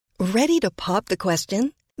Ready to pop the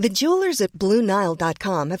question? The jewelers at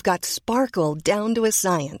BlueNile.com have got sparkle down to a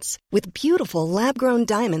science with beautiful lab-grown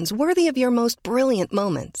diamonds worthy of your most brilliant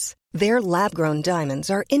moments. Their lab-grown diamonds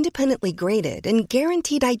are independently graded and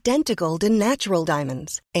guaranteed identical to natural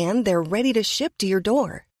diamonds, and they're ready to ship to your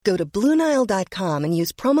door. Go to BlueNile.com and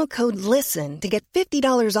use promo code LISTEN to get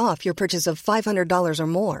 $50 off your purchase of $500 or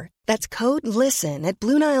more. That's code LISTEN at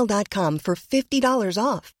BlueNile.com for $50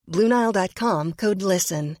 off. BlueNile.com, code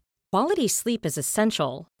LISTEN. Quality sleep is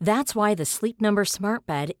essential. That's why the Sleep Number Smart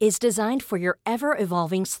Bed is designed for your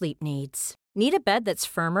ever-evolving sleep needs. Need a bed that's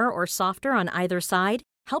firmer or softer on either side?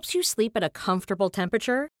 Helps you sleep at a comfortable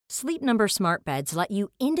temperature? Sleep Number Smart Beds let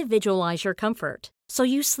you individualize your comfort, so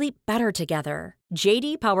you sleep better together.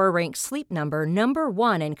 J.D. Power ranks Sleep Number number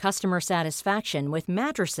 1 in customer satisfaction with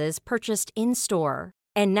mattresses purchased in-store.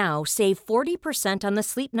 And now, save 40% on the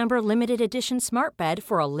Sleep Number Limited Edition Smart Bed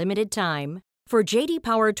for a limited time. For J.D.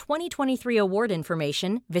 Power 2023 award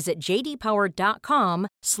information, visit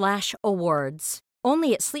jdpower.com/awards.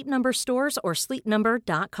 Only at Sleep Number stores or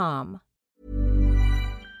sleepnumber.com.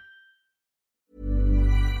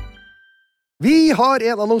 Vi har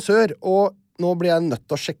en annonsør, og nå blir jeg nødt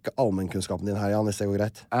til å sjekke allmennkunnskapen din her, Jan, hvis det går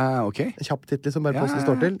greit. Ok. En kjapp titt, liksom, bare på hvordan det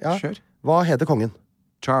står til. Ja. Kjør. Hva heter kongen?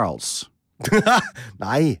 Charles.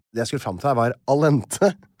 Nei, det jeg skulle frem til her var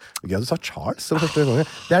Allente. Gøy at du sa Charles som første konge.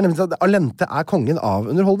 Det er nemlig sånn at Allente er kongen av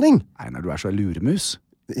underholdning. Nei, når du er så luremus.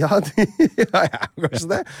 Ja, kanskje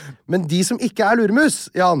det. Men de som ikke er luremus,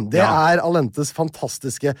 Jan, det er Allentes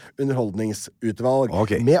fantastiske underholdningsutvalg.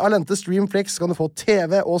 Ok. Med Allente Streamflex kan du få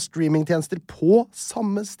TV- og streamingtjenester på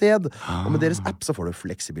samme sted. Og med deres app så får du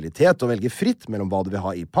fleksibilitet og velge fritt mellom hva du vil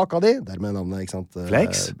ha i pakka di. Dermed navnet, ikke sant?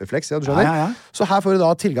 Flex? Flex, ja, du skjønner. Ja. Så her får du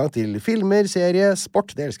da tilgang til filmer, serie,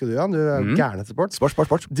 sport. Det elsker du, Jan. Du er gæren etter sport.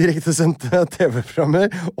 Sport. Direktesendte TV-programmer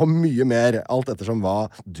og mye mer. Alt ettersom hva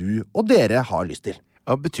du og dere har lyst til.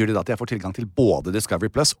 Ja, betyr det da at jeg får tilgang til både Discovery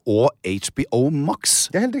Plus og HBO Max?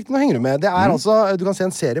 Det er helt riktig, nå henger du med. Det er altså, du kan se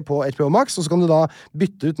en serie på HBO Max, og så kan du da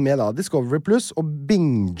bytte ut med da Discovery Plus og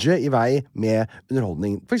binge i vei med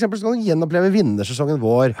underholdning. For eksempel så kan du gjenoppleve vinnersesongen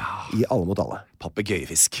vår i Alle mot alle.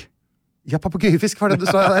 Papegøyefisk. Ja, papegøyefisk var det du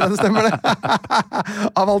sa der, det stemmer det.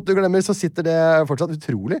 Av alt du glemmer, så sitter det fortsatt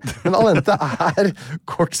utrolig. Men Allente er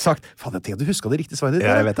kort sagt... Faen, jeg tenkte du husket det riktige svaret ditt.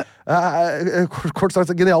 Ja, jeg vet det. Kort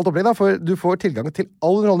sagt, genialt opplegg da, for du får tilgang til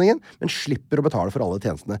all underholdningen, men slipper å betale for alle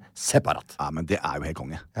tjenestene separat. Ja, men det er jo helt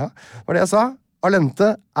konge. Ja, var det jeg sa.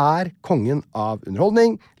 Allente er kongen av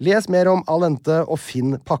underholdning. Les mer om Allente og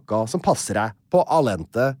finn pakka som passer deg på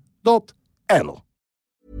allente.no.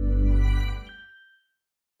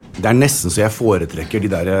 Det er nesten så jeg foretrekker de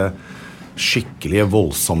der skikkelig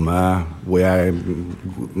voldsomme hvor jeg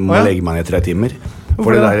må legge meg ned 3 timer.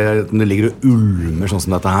 For det der, det ligger og ulmer sånn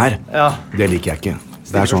som dette her, det liker jeg ikke.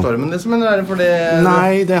 Det er sånn. Stormen liksom, eller er det fordi...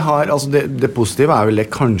 Nei, det positive er vel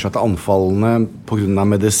det kanskje at anfallene på grunn av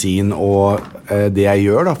medisin og det jeg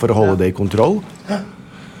gjør da, for å holde det i kontroll,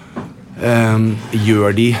 gjør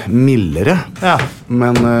de mildere.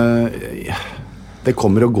 Men det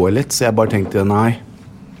kommer og går litt, så jeg bare tenkte nei.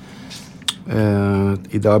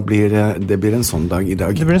 I dag blir en sånn dag i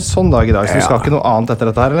dag. Det blir en sånn dag i dag, så du skal ikke noe annet etter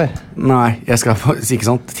dette her, eller? Nei, jeg skal ikke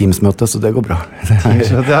sånn Teams-møte, så det går bra.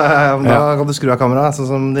 Da kan du skru av kameraet, sånn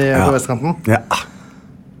som de på vestkanten. Ja.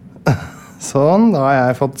 Sånn, da har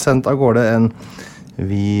jeg fått sendt av gårde en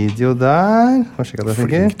video der. Må sjekke at det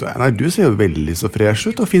funker. Flink du er. Nei, du ser jo veldig så fresh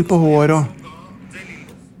ut, og fin på hår, og...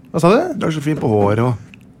 Hva sa du? Du er så fin på hår, og...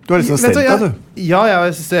 Du er litt sånn stelta, du. Ja,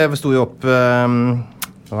 jeg stod jo opp...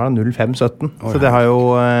 Det var det 0517, så det har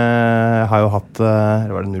jo hatt,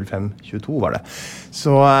 eller var det 0522 var det,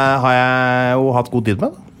 så har jeg jo hatt god tid med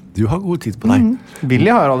det. Du har god tid på deg. Billy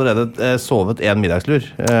har allerede sovet en middagslur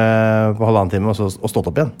på 1,5 time og stått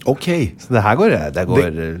opp igjen. Ok. Så det her går...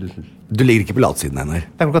 Du ligger ikke på latsiden ennå.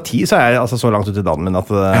 Det er 10, så er jeg altså så langt ut i dagen min at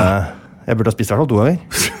jeg burde ha spist i hvert fall 2 ganger.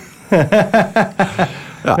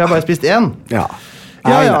 Jeg har bare spist 1.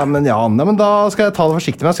 Men da skal jeg ta det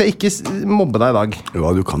forsiktig. Men jeg skal ikke mobbe deg i dag. Ja,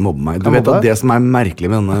 du kan mobbe meg. Du vet at det som er merkelig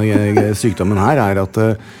med denne sykdommen her, er at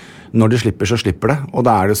når det slipper, så slipper det. Og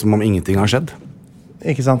da er det som om ingenting har skjedd.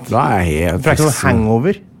 Ikke sant? Da er jeg helt... For det er ikke noe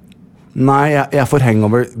hangover? Nei, jeg får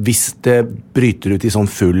hangover hvis det bryter ut i sånn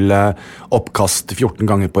full oppkast 14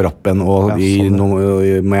 ganger på rappen, og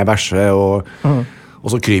må jeg bæsje, og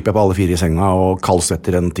så kryper jeg på alle 4 i senga og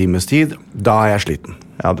kaldsvetter en times tid. Da er jeg sliten.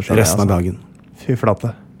 Resten av dagen. Fy flate.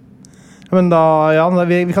 Men da,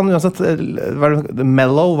 vi kan uansett...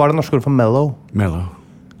 Mellow, hva er det norske ordet for mellow? Mellow.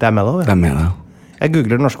 Det er mellow, ja. Det er mellow. Jeg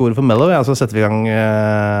googler det norske ordet for mellow, så setter vi i gang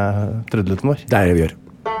trudeluten vår. Det er det vi gjør.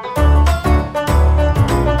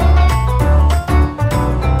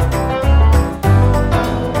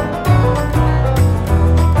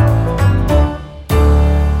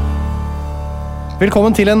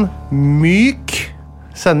 Velkommen til en myk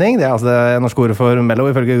sending, det altså det norske ordet for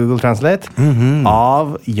mellow ifølge Google Translate,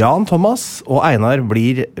 av Jan Thomas og Einar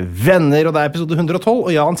blir venner, og det er episode 112,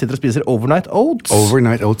 og Jan sitter og spiser Overnight Oats.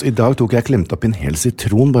 Overnight Oats. I dag tok jeg klemt opp en hel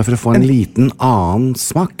sitron, bare for å få en liten annen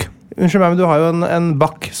smak. Unnskyld meg, men du har jo en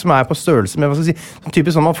bakk som er på størrelse med, hva skal jeg si, sånn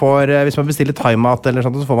typisk sånn man får, hvis man bestiller thaimat eller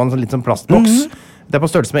sånt, så får man en litt sånn plastboks. Det er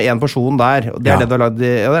på størrelse med en porsjon der, og det er det du har lagd,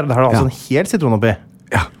 og der har du altså en hel sitron oppi.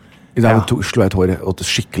 Ja. I dag slo jeg et håret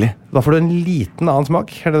skikkelig. Da får du en liten annen smak,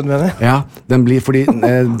 er det du mener? Ja, den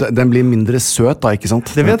blir mindre søt da, ikke sant?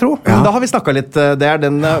 Det vil jeg tro. Ja. Men da har vi snakket litt, det er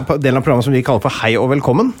den delen av programmet som vi kaller for Hei og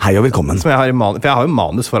velkommen. Hei og velkommen. Som jeg har for jeg har jo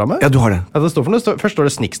manus foran meg. Ja, du har det. Ja, det står for noe, først står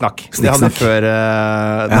det snikksnakk. Det Snikksnakk. før,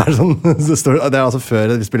 det er sånn, det er altså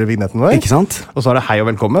før vi spiller vignetten vår. Ikke sant? Og så er det Hei og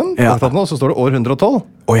velkommen, Ja. og så står det år 112.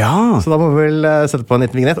 Åja! Så da må vi vel sette på en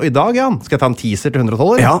liten vignett. Og i dag, Jan, skal jeg ta en teaser til 112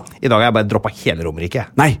 år? Ja. I dag har jeg bare droppet hele Romerike.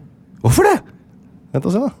 Nei, hvorfor det? Vent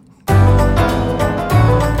og se da.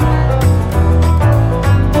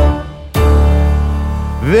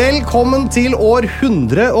 Velkommen til år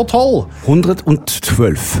 112.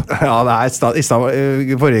 112. Ja, det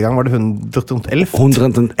er forrige gang var det 111.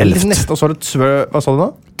 111. Neste, og så er det hva sa du nå?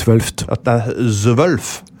 12. At det er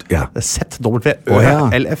Zwölf. Ja. Det er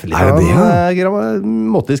Z-W-L-F. Er det det, ja?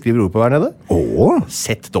 Måte de skriver ord på her nede. Åh.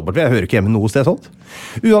 Z-W, jeg hører ikke hjemme noe sted sånt.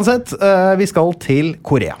 Uansett, vi skal til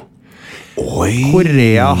Korea. Oi.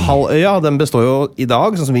 Korea-halvøya, den består jo i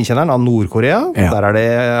dag, sånn som vi kjenner den, av Nord-Korea. Ja. Der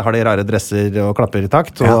har de rare dresser og klapper i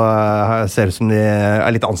takt, og ser ut som de er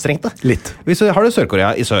litt anstrengte. Litt. Hvis har du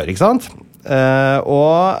Sør-Korea i sør, ikke sant?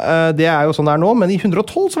 Det er jo sånn det er nå, men i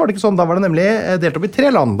 112 så var det ikke sånn. Da var det nemlig delt opp i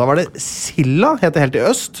 3 land. Da var det Silla, het det helt i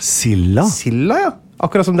øst. Silla? Silla, ja.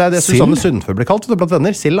 Akkurat som det er det Susanne Sundfør ble kalt blant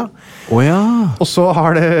venner. Silla. Åja. Og så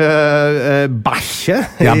har det Bæsje.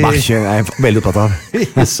 Ja, Bæsje er jeg veldig opptatt av.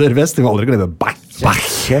 I sørvest. Du må aldri glemme Bæsje.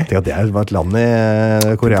 Bæsje? Det er et land i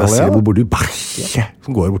Korea. Hvor bor du? Bæsje.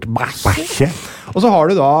 Som går bort til Bæsje. Og så har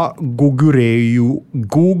du da Goguryeo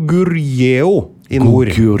i nord.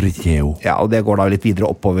 Goguryeo. Ja, og det går da litt videre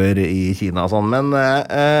oppover i Kina og sånn. Men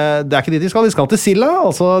det er ikke dit de skal. De skal til Silla,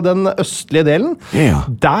 altså den østlige delen. Ja.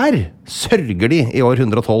 Der sørger de i år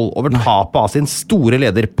 112 over tapet av sin store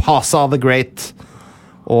leder, Pasa the Great.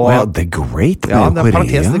 Og Åja, The Great? ja, det er Korea.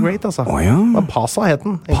 parentes The Great, altså. Åja. Men Pasa het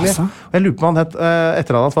den, egentlig. Pasa? Og jeg lurer på om han het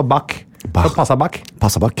etter han var Bak. Bak. Pasa Bak.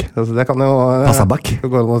 Passabak. Altså, det kan jo Passabak. det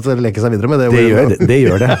går an å leke seg videre med det. Det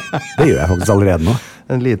gjør det. Det gjør jeg faktisk allerede nå.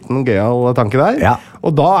 En liten gøyal tanke der. Ja.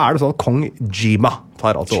 Og da er det sånn at kong Jima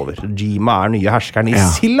tar altså over. Jima er nye herskeren i Ja.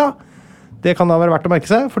 Silla. Det kan da være verdt å merke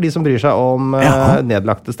seg for de som bryr seg om Ja.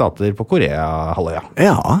 nedlagte stater på Korea-halvøya.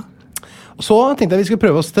 Ja. Så tenkte jeg vi skulle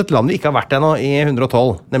prøve oss til et land vi ikke har vært ennå i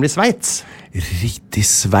 112, nemlig Sveits. Riktig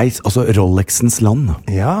Sveits. Altså Rolexens land.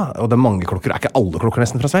 Ja, og det er mange klokker. Er ikke alle klokker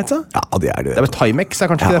nesten fra Sveits, da? Ja, det er det. Det er vel Timex er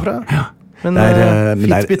kanskje ikke det fra? Ja. Men Det er, men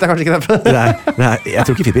det er- Fitbit er kanskje ikke det fra? Jeg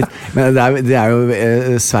tror ikke Fitbit. Men det er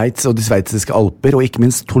jo Sveits og de sveitsiske alper, og ikke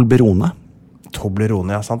minst Tolberone.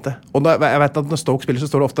 Toblerone, ja, sant det. Og da, jeg vet at når Stoke spiller, så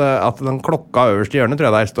står det ofte at den klokka øverst i hjørnet, tror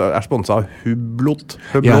jeg det er sponset av Hublot.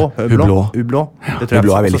 Ja, Hublot. Hublot. Det tror jeg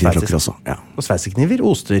Hublot er veldig også fine sveitsisk. klokker også. Ja. Og sveitsiskniver,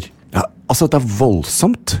 oster. Ja, altså det er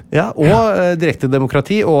voldsomt. Ja, og direkte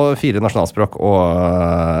demokrati, og 4 nasjonalspråk,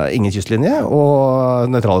 og ingen kystlinje, og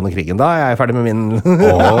nøytral under krigen. Da er jeg ferdig med min...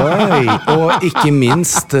 Oi, og ikke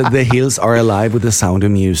minst The Hills Are Alive with the Sound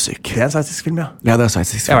of Music. Det er en sveitsisk film, ja. Ja, det er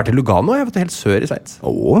sveitsisk. Jeg har vært i Lugano, jeg har vært helt sør i Sveits.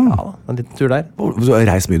 Åh. Ja, en liten tur der. Så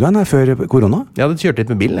reis mye du er før korona? Jeg hadde kjørt litt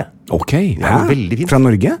med bilen, jeg. Ok, Ja, veldig fint. Fra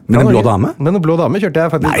Norge? Med en blå dame? Med en blå dame kjørte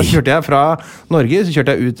jeg faktisk. Nei. Så kjørte jeg fra Norge, så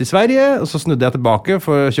kjørte jeg ut i Sverige, og så snudde jeg tilbake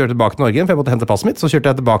for å kjøre tilbake til Norge, for jeg måtte hente passet mitt. Så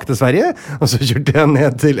kjørte jeg tilbake til Sverige, og så kjørte jeg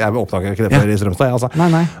ned til Jeg oppdaget ikke det før i Strømstad, jeg, altså.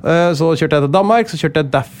 Nei. Så kjørte jeg til Danmark, så kjørte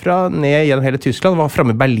jeg derfra ned gjennom hele Tyskland, var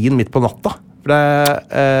framme i Berlin midt på natta. For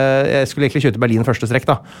jeg skulle egentlig kjøre til Berlin første strekk,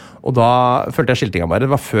 da. Og da følte jeg skiltinga bare.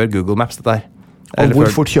 Det var før Google Maps, dette her. Og hvor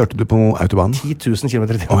fort kjørte du på autobanen? 10 000 km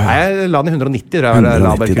i timen. Å, ja. Nei, jeg la den i 190, tror jeg.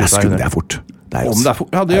 190, det er fort. Om det er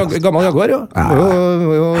fort. Ja, det er gammel Jaguar, jo.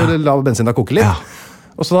 Må jo la bensin da koke litt. Ja.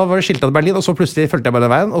 Og så da var det skiltet til Berlin, og så plutselig følte jeg bare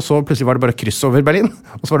den veien, og så plutselig var det bare kryss over Berlin,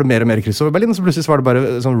 og så var det mer og mer kryss over Berlin, og så plutselig var det bare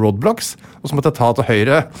sånn roadblocks, og så måtte jeg ta til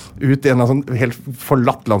høyre ut i en sånn helt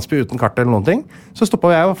forlatt landsby uten kart eller noen ting. Så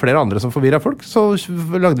stoppet jeg og flere andre som forvirret folk, så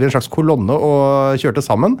lagde vi en slags kolonne og kjørte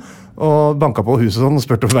sammen, og banket på huset sånn og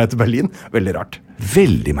spurte om vei til Berlin. Veldig rart.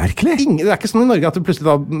 Veldig merkelig. Det er ikke sånn i Norge at du plutselig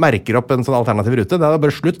da merker opp en sånn alternativ rute. Det er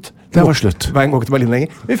bare slutt. Det var slutt. Veien går ikke til Berlin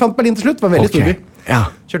lenger. Vi fant Berlin til slutt. Det var en veldig stor by. Ja.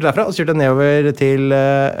 Kjørte derfra, og så kjørte jeg nedover til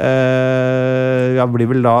blir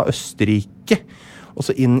vel da Østerrike. Og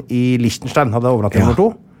så inn i Liechtenstein. Hadde jeg overnatting nummer 2.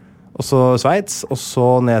 Og og så Sveits, og så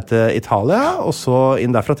ned til Italia, og så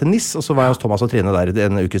inn derfra til Nis, og så var jeg hos Thomas og Trine der i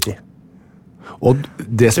en ukes tid. Og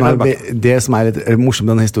det som er litt morsomt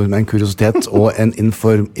med denne historien med en kuriositet og en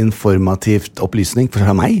informativt opplysning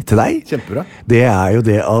fra meg til deg, Kjempebra. Det er jo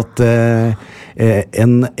det at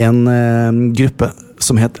en gruppe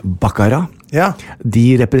som het Baccara, de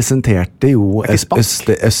representerte jo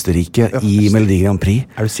Østerrike i Melodi Grand Prix.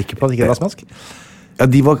 Er du sikker på at det ikke var spansk? Ja,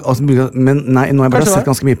 de var, altså, men nei, nå har jeg bare sett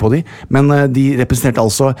ganske mye på de, men de representerte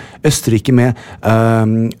altså Østerrike med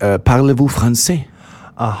Parlez-vous français?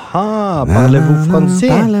 Aha, parlez-vous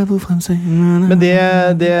français. Men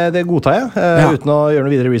det godtar jeg, uten å gjøre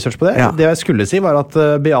noe videre research på det. Det jeg skulle si var at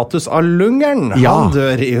Beatus av Lungern, han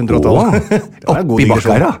dør i 112. Oppi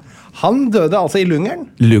Baccara. Han døde altså i Lungern.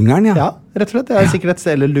 Lungern, ja. Ja, rett og slett. Det er sikkert et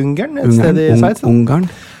sted, eller Lungern, et sted i Sveits. Ungarn.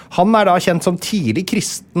 Han er da kjent som tidlig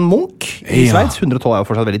kristen munk i Sveits. 112 er jo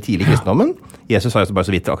fortsatt veldig tidlig i kristendommen. Jesus har jo bare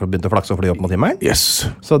så vidt akkurat begynt å flakse og fly opp mot himmelen. Yes.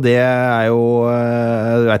 Så det er jo,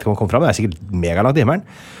 jeg vet ikke om han kom frem, men det er sikkert megalangt i himmelen.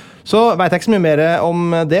 Så vet jeg ikke så mye mer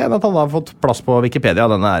om det, enn at han har fått plass på Wikipedia,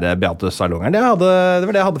 denne her Beatus av Lungern. Det var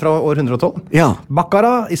det jeg hadde fra år 112. Ja.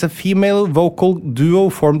 Baccara is a female vocal duo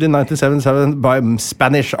formed in 1977 by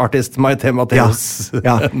Spanish artist Maite Mateos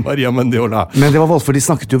Maria Mendiola. Men det var valgt, for de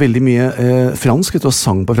snakket jo veldig mye fransk, og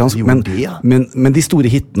sang på fransk. Men de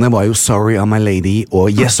store hittene var jo Sorry I'm a Lady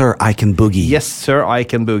og Yes Sir I Can Boogie. Yes Sir I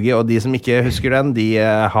Can Boogie, og de som ikke husker den, de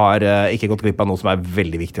har ikke gått glipp av noe som er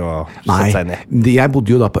veldig viktig å sette seg inn i. Jeg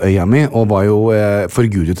bodde jo da på øya mi, og var jo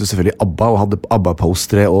forgudet til selvfølgelig ABBA, og hadde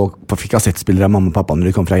ABBA-postere, og fikk kassettspillere av mamma og pappa når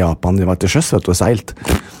de kom fra Japan. De var til sjøs, vet du, og seilt.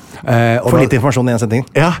 For litt informasjon i en setning.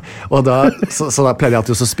 Ja, og så da pleide jeg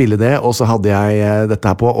alltid å spille det, og så hadde jeg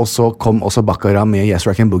dette her på, og så kom også Baccara med Yes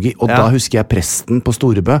Rock and Boogie, og da husker jeg presten på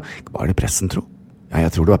Storebø. Var det presten, tro? Ja,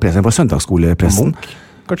 jeg tror det var presten. Det var søndagsskolepresten.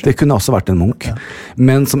 Det kunne også vært en munk,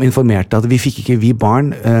 men som informerte at vi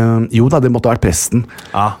barn, jo da, det måtte ha vært presten.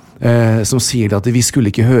 Som sier at vi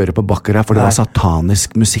skulle ikke høre på Baccara, for det var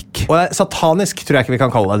satanisk musikk. Og satanisk tror jeg ikke vi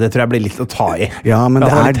kan kalle det. Det tror jeg blir litt å ta i. Ja, men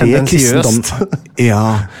det er det kristendom.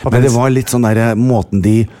 Ja, men det var litt sånn der måten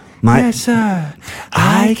de... Yes, sir,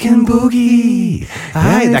 I can boogie.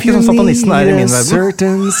 Nei, det er ikke sånn satanisten er i min verden.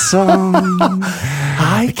 Certain song.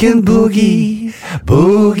 I can boogie,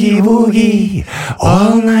 boogie, boogie,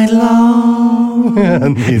 all night long.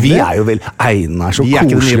 Vi er jo vel Einar så koselige. Vi er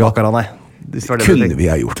ikke det nye Baccara, nei. Kunne vi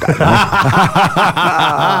ha gjort det?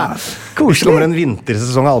 Koselig. Kommer en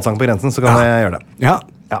vintersesong av Allsang på grensen, så kan vi gjøre det. Ja.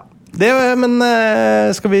 Men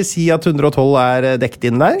skal vi si at 112 er dekket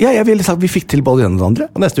inn der? Ja, jeg ville sagt vi fikk til både den og den andre.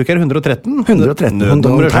 Og neste uke er 113.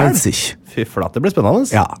 130. Fy flate, det blir spennende.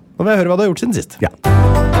 Ja. Nå vil jeg høre hva du har gjort siden sist. Ja.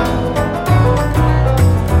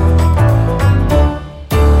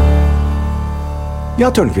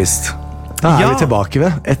 Ja, Tørnquist. Da er vi tilbake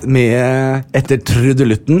etter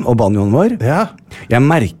trudelutten og banjoen vår. Ja. Jeg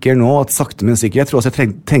merker nå at sakte, men sikkert, jeg tror også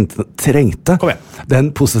jeg trengte den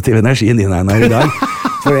positive energien din, Einar, i dag.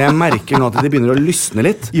 For jeg merker nå at det begynner å lysne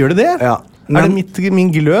litt. Gjør det det? Ja. Er det min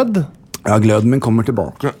glød? Ja, gløden min kommer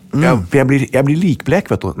tilbake. Jeg blir likblek,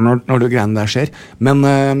 vet du, når det greiene der skjer. Men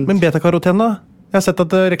beta-karoten da? Jeg har sett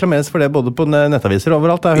at det reklameres for det både på nettaviser og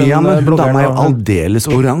overalt. Ja, men hun dama er jo aldeles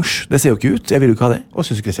oransje. Det ser jo ikke ut. Jeg vil jo ikke ha det. Og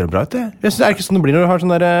synes ikke det ser bra ut, det. Jeg synes det er ikke sånn det blir når du har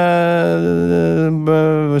sånn der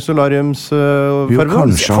solariumsfarve.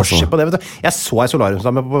 Kanskje på det, vet du. Jeg så en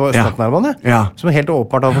solariumsdame på Østlandsnærmene, som helt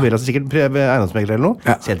åpenbart har forvirret seg, sikkert eiendomsmegler eller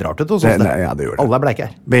noe. Ser helt rart ut hos oss. Ja, det gjør det. Alle er bleike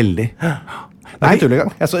her. Veldig. Det er ikke tull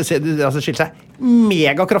engang. Det skilte seg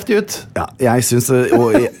megakraftig ut. Ja, jeg synes,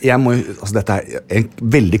 og jeg må, altså dette er en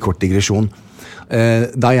veldig kort digresjon.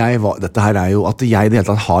 Dette her er jo at jeg i det hele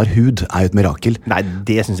tatt har hud er jo et mirakel. Nei,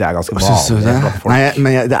 det synes jeg er ganske vanlig. Nei,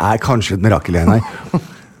 men det er kanskje et mirakel, Einar.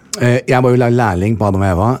 Jeg var jo lærling på Adam og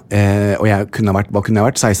Eva, og jeg kunne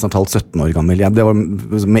vært 16,5-17 år gammel. Det var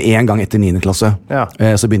med en gang etter 9. klasse,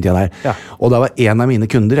 så begynte jeg der. Og da var en av mine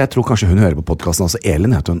kunder, jeg tror kanskje hun hører på podcasten, altså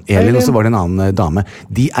Elin heter hun. Elin, og så var det en annen dame.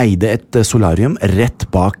 De eide et solarium rett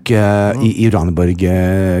bak i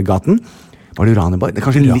Raneborg-gaten. Var det Raneborg? Det er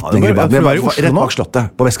kanskje litt lenger bak. Det var rett bak slottet,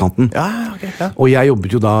 på vestkanten. Og jeg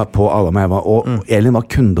jobbet jo da på Adam og Eva, og Elin var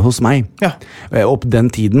kunde hos meg. Og på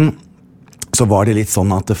den tiden så var det litt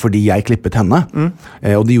sånn at fordi jeg klippet henne,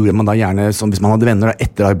 og det gjorde man da gjerne sånn, hvis man hadde venner da,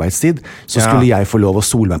 etter arbeidstid, så skulle jeg få lov å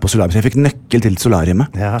sole meg på solarium, så jeg fikk nøkkel til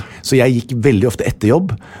solariumet. Så jeg gikk veldig ofte etter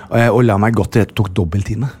jobb, og la meg godt til rett og tok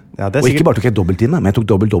dobbelttidene. Ja, det er Og ikke sikkert- bare tok jeg dobbelttime, men jeg tok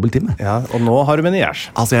dobbelttime. Ja, og nå har du meniers.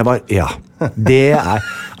 Altså, jeg var Ja. Det er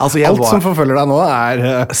Altså, jeg Alt var som forfølger deg nå,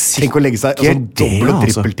 er tenk å legge seg Sikkert dobbel- og det,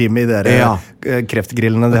 altså. trippeltime i dere Ja.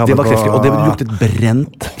 kreftgrillene de hadde Det var på- kreftig, og det luktet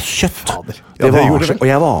brent kjøtt. Fader. Ja, det Det var gjorde så, det. og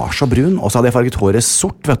jeg var så brun, og så hadde jeg farget håret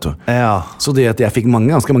sort, vet du. Ja. Så det at jeg fikk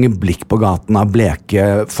ganske mange blikk på gaten av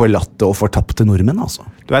bleke, forlatte og fortapte nordmenn, altså.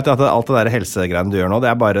 Du vet at alt det der helsegreiene du gjør nå,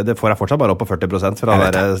 det får jeg fortsatt bare opp på 40% fra Jeg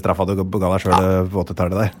vet den der straffa du ga deg sjøl på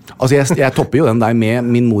 80-tallet der. Altså, jeg topper jo den der med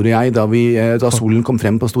min mor og jeg da solen kom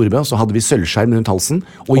frem på Storebø, så hadde vi sølvskjerm rundt halsen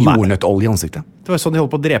og Å, nei. jordnøttolje i ansiktet. Det var sånn de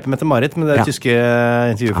holdt på å drepe Mette-Marit med det Ja. tyske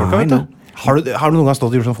intervjufolka. I Vet du. know. Har du noen gang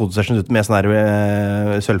stått og gjort sånn fotosession ute med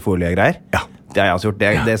sånne sølvfolie-greier? Ja. Det har jeg også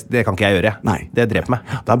gjort. Det kan ikke jeg gjøre. Nei. Det dreper meg.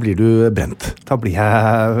 Da blir du brent. Da blir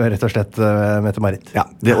jeg rett og slett Mette-Marit. Ja,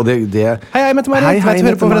 det Hei, Mette-Marit. Hei, Greit å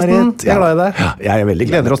høre på, forresten. Mette-Marit. Jeg er glad i deg. Ja, jeg er veldig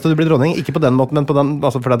glad. Gleder oss til du blir dronning. Ikke på den måten, men på den,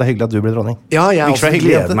 altså fordi det er hyggelig at du blir dronning. Ja, jeg Virker så også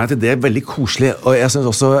hyggelig, gleder jente. meg til det. Veldig koselig. Og jeg synes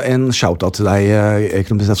også en shout-out til deg,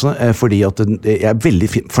 kronprinsesse, fordi at jeg er veldig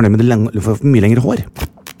fornøyd med det mye lengre hår.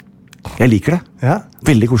 Jeg liker det. Ja.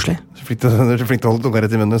 Veldig koselig. Så flink til å holde tunga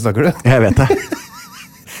rett i munnen, snakker du? Jeg vet det.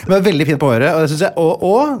 Men veldig fint på øret, og det synes jeg,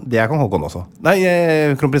 og det er kong Håkon også. Nei,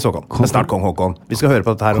 kronprins Håkon. Men snart kong Håkon. Vi skal høre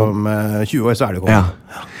på dette her om 20 år, så er det jo kong.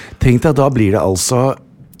 Ja. Tenk deg, da blir det altså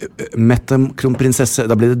kronprinsesse,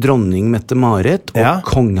 da blir det dronning Mette-Marit og Ja.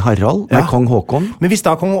 kong Harald, nei, Ja. kong Håkon. Men hvis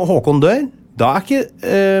da kong Håkon dør, da er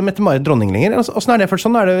ikke Mette-Marit dronning lenger. Åssen er det først?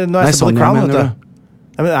 Sånn er det, nå er Nei, jeg sett på The Sonja, Crown, mener vet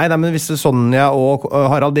du. Nei, men hvis Sonja og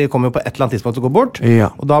Harald de kommer jo på et eller annet tidspunkt til å gå bort, Ja.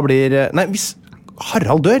 og da blir Nei, hvis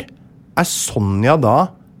Harald dør, er Sonja da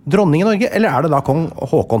dronning i Norge, eller er det da kong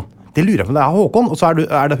Håkon? Det lurer jeg på om det er Håkon, og så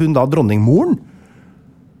er det hun da dronningmoren?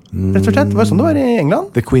 Rett og slett. Det var sånn det var i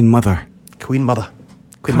England. The Queen Mother. Queen Mother.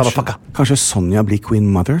 Queen Motherfucker. Kanskje Sonja blir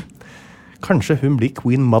Queen Mother? Kanskje hun blir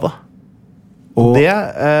Queen Mother. Og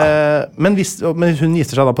Men hun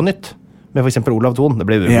gifter seg da på nytt med for eksempel Olav Thon. Det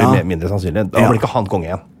blir Ja. mindre sannsynlig. Da Ja. blir ikke han konge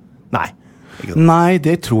igjen. Nei. Ikke sant. Nei,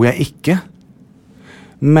 det tror jeg ikke.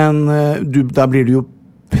 Men da blir du jo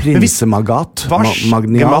prinsemagat. Vars-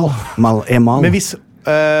 Magnial. Emal. Men hvis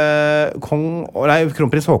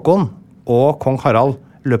kronprins Håkon og kong Harald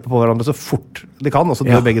løper på hverandre så fort de kan, og så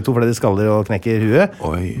dør Ja. begge to fordi de skaller og knekker huet,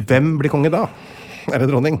 Oi. hvem blir konge da? Eller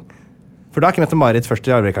dronning? For da er ikke Mette-Marit først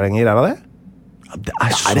i arverekka lenger, er det? Ja, det er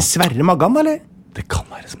så Er det Sverre Maggan, eller? Det kan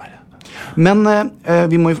være Sverre. Men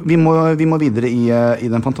vi må videre i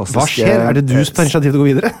den fantastiske Hva skjer? Er det du som tar initiativ til å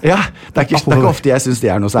gå videre? Ja, det er ikke ofte jeg syns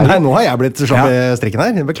det er noe særlig. Nei, nå har jeg blitt slapp i strikken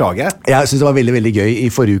her. Beklager jeg. Jeg synes det var veldig veldig gøy i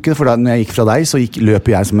forrige uke, for da når jeg gikk fra deg, så løp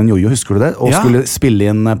jeg som en jojo, husker du det? Og Ja. skulle spille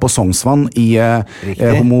inn på Sognsvann i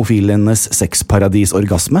Riktig. homofilenes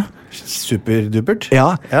sexparadis-orgasme. Superdupert.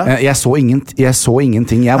 Ja, jeg så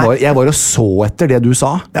ingenting. Jeg var og så etter det du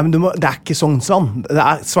sa. Nei, men det er ikke Sognsvann. Det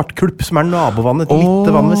er Svartkulp som er nabovannet. Et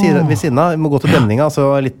lite vann ved siden av. Vi må gå til demninga,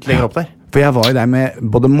 altså litt lenger opp der. For jeg var jo der med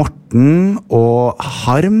både Morten og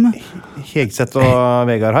Harm. Hegseth og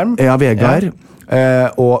Vegard Harm. Ja, Vegard.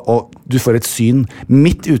 Og du får et syn.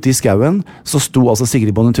 Midt ute i skauen så sto altså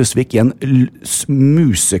Sigrid Bonde Tusvik i en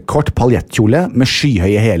musekort paljettkjole med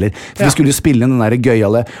skyhøye hæler. For Ja. vi skulle jo spille inn den der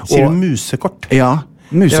gøyale Sier du musekort? Ja,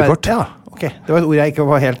 musekort. Ja, ok. Det var et ord jeg ikke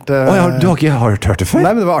var helt Å ja, du har ikke hørt det før?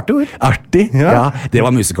 Nei, men det var artig ord. Artig? Ja. Ja, det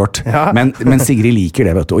var musekort. Ja. Men Sigrid liker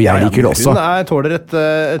det, vet du. Og jeg liker det også. Hun tåler et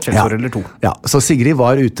skjellsord eller to. Ja, så Sigrid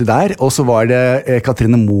var ute der, og så var det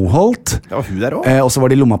Katrine Moholt. Det var hun der òg. Og så var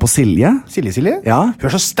det i lomma på Silje. Silje. Ja. Hun er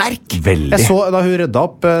så sterk! Veldig. Jeg så da hun rydda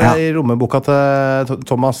opp Ja. i rommeboka til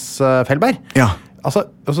Thomas Felberg. Ja. Altså,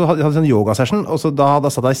 og så hadde hun en yogasession, og så da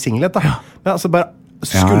satt hun i singlet. Da. Men altså bare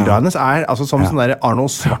skuldra Ja. hennes er altså som sånn der Arnold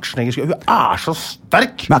Schwarzenegger. Hun er så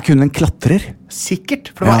sterk! Men er ikke hun en klatrer?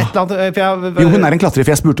 Sikkert. For det var Ja. et eller annet Jo, hun er en klatrer,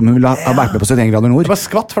 for jeg spurte om hun ville ha vært med på 71 grader nord. Det var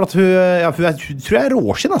skvatt, for at hun tror jeg er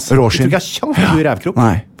råskinn. Altså. Råskinn. Jeg tror ikke jeg har kjangs til å bli rævkrok.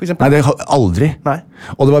 Nei. For eksempel. Nei, det aldri. Nei.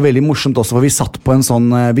 Og det var veldig morsomt også, for vi satt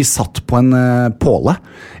på en påle.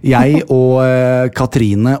 Jeg og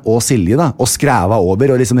Katrine og Silje da, og skræva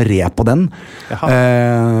over og liksom re på den.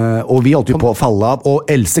 Og vi holdt jo på å falle av. Og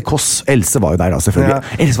Else Kåss, Else var jo der da, selvfølgelig.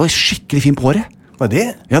 Ja. Else var skikkelig fin på håret. Var det?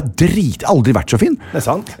 Ja, aldri vært så fin. Det er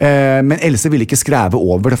sant. Men Else ville ikke skræve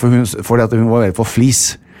over det, fordi at hun var veldig for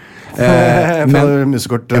flis.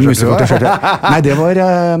 Musekort. Musekort og skjørte. Nei, det var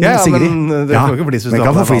Sigrid. men det får ikke flis hvis men du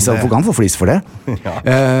kan har få flis, vanlig. kan få flis for det.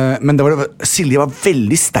 Men det var, Silje var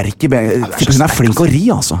veldig sterk i beina. Hun er flink å ri,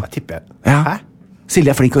 altså. Jeg tipper jeg. Ja. Hæ?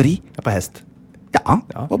 Silje er flink å ri. Jeg er på hest. Ja,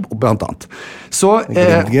 og blant annet. Så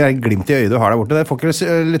Glimt i øyet du har der borte, det får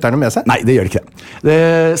ikke lytterne med seg. Nei, det gjør det ikke.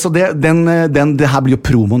 Så det her blir jo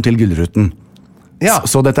promoen til Gullruten. Ja.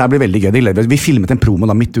 Så dette her blir veldig gøy. Vi filmet en promo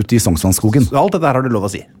da midt ute i Sognsvannsskogen. Så alt dette her har du lov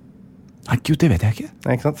å si. Nei, gud, det vet jeg ikke.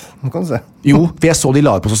 Nei, ikke sant? Nå kan du se. Jo, for jeg så de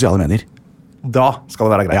la ut på sosiale medier. Da skal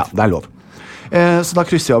det være greit. Ja, det er lov. Så da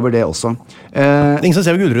krysser jeg over det også. Det er ingen som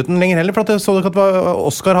ser Gullruten lenger heller, for at jeg så at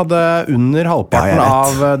Oscar hadde under halvparten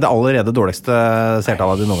av det allerede dårligste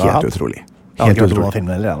seertallet de noen gang har hatt. Helt utrolig. Helt utrolig.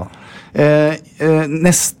 Filmen heller,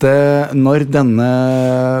 neste, når denne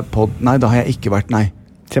Nei, da har jeg ikke vært, nei.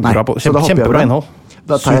 Kjempebra innhold.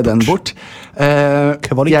 Da tar jeg den bort.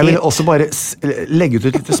 Jeg vil også bare legge ut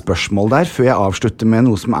et lite spørsmål der, før jeg avslutter med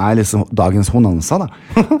noe som er liksom dagens honanza, da.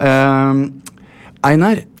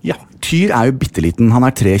 Einar, Tyr er jo bitteliten, han er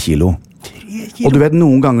 3 kilo. Og du vet,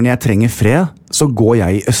 noen ganger når jeg trenger fred, så går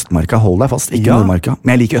jeg i Østmarka, hold deg fast, ikke Nordmarka.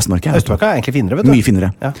 Men jeg liker Østmarka. Østmarka er egentlig finere, vet du. Mye finere.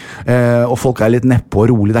 Og folk er litt neppe og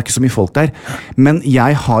rolig, det er ikke så mye folk der. Men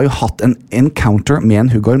jeg har jo hatt en encounter med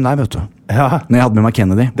en huggorm der, vet du. Når jeg hadde med meg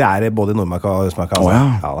Kennedy. Det er både Nordmarka og Østmarka.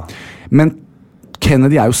 Men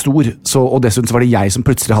Kennedy er jo stor, og dessuten så var det jeg som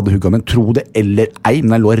plutselig hadde huggormen. Tro det eller ei,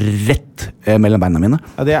 men den lå rett mellom beina mine.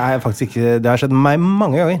 Ja, det er faktisk ikke, det har skjedd med meg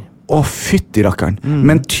mange ganger. Å, fytti rakkeren.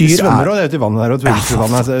 Men Tyr svømmer også, det er ute i vannet der, og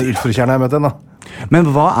tvillingvannet, Ulfrikjærne jeg møtte den da. Men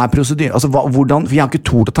hva er prosedyren? Altså, hvordan, for jeg har ikke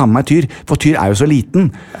tort å ta med meg Tyr, for Tyr er jo så liten.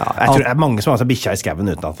 Ja, jeg tror det er mange som har bikkja i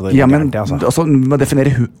skaven uten at det er gærent, altså, man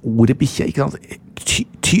definerer ordet bikkja, ikke sant?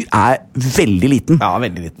 Tyr er veldig liten. Ja,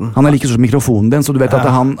 veldig liten. Han er like stor som mikrofonen din, så du vet at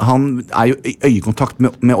han er jo i øyekontakt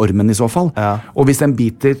med ormen i så fall. Og hvis den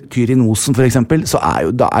biter Tyr i nosen, for eksempel, så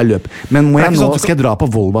da er løp. Men skal jeg dra på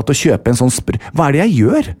Volvat og kjøpe en sånn Hva er det jeg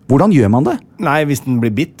gjør? Hvordan gjør man det? Nei, hvis den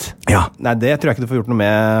blir bitt. Nei, det tror jeg ikke du får gjort noe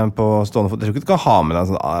med på stående fot. Jeg tror ikke du kan ha med deg en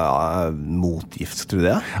sånn motgift, tror du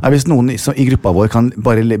det? Ja, hvis noen i gruppa vår kan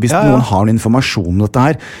bare, hvis noen har noen informasjon om dette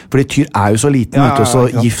her, fordi Tyr er jo så liten, så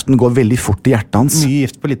giften går veldig fort i hjertet hans. Mye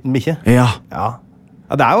gift på liten bikkje. Ja,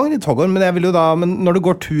 det er jo litt hoggorm, men jeg vil jo da, men når du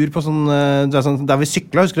går tur på sånn, der vi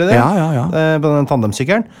sykler, husker du det? Ja. På den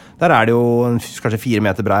tandemsykkelen, der er det jo kanskje 4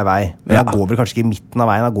 meter bra vei. Men jeg går vel kanskje ikke i midten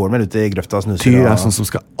av veien, da går den vel ut i grøfta og snuser. Tyr er sånn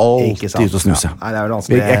som skal alltid ut og snuse. Nei, det er vel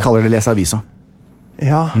vanskelig. Jeg kaller det lese avisa.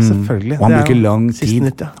 Ja, selvfølgelig. Og han bruker lang tid.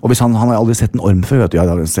 Nytt, Og hvis han har aldri sett en orm før, vet du, jeg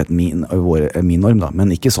har sett min orm da,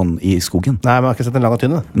 men ikke sånn i skogen. Nei, men jeg har ikke sett en lang og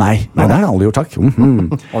tynn. Nei, det har jeg aldri gjort, takk.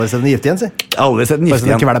 Aldri sett en gift igjen, si. Aldri sett en gift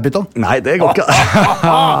igjen. Ikke hverdag pyton. Nei, det går ikke.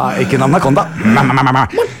 Ikke en anakonda.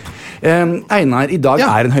 Einar, i dag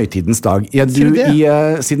er en høytidens dag.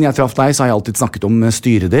 Siden jeg traff deg, så har jeg alltid snakket om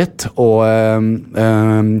styret ditt, og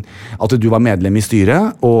at du var medlem i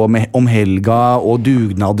styret, og om helga og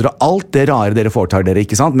dugnader og alt det rare dere foretar dere,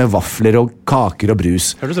 ikke sant? Med vafler og kaker og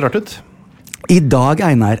brus. Høres rart ut. I dag,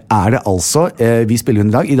 Einar, er det altså, vi spiller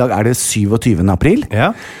inn i dag er det 27. april.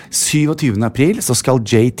 27. april så skal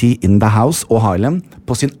JT In The House og Harlem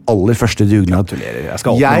på sin aller første dugnad.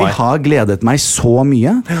 Jeg har gledet meg så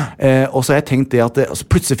mye, og så har jeg tenkt det at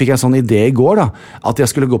plutselig fikk jeg en sånn idé i går da, at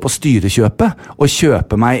jeg skulle gå på styrekjøpet og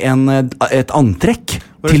kjøpe meg et antrekk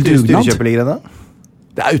til dugnad. Hvor styrekjøpet ligger det da?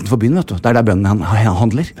 Det er utenfor byen, vet du. Det er der bønnen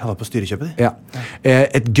handler. Jeg var på styrekjøpet, ja.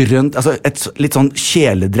 Et grønt, altså et litt sånn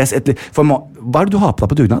kjeledress. Hva er det du har på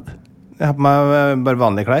deg på dugnad? Jeg har på meg bare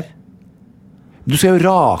vanlige klær. Du skal jo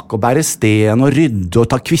rake og bære sten og rydde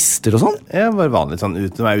og ta kvister og sånn. Ja, bare vanlig sånn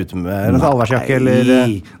ute med allværsjakke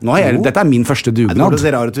eller... Dette er min første dugnad. Det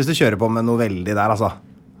ser rart ut hvis du kjører på med noe veldig der, altså.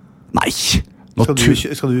 Nei. Skal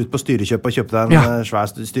du ut på styrekjøpet og kjøpe deg en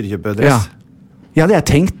svær styrekjøpedress? Ja, det har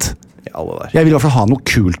jeg tenkt. Jeg vil i hvert fall ha noe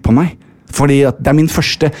kult på meg. Fordi det er min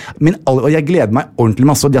første og jeg gleder meg ordentlig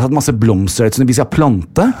masse. De har tatt masse blomster som vi skal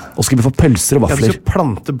plante. Og skal vi få pølser og vafler. Ja, du skal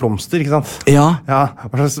plante blomster, ikke sant? Ja.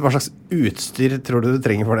 Hva slags utstyr tror du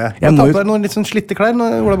trenger for det? Ta på deg noen litt sånn slitte klær.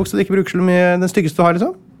 Noen olabukser du ikke bruker så mye. Den styggeste du har,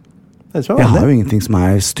 liksom. Jeg har jo ingenting som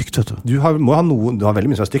er stygt, vet du. Du har veldig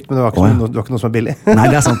mye som er stygt, men du har ikke noe som er billig. Nei,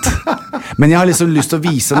 det er sant. Men jeg har liksom lyst til å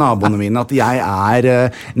vise naboene mine at jeg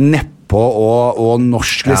er neppe og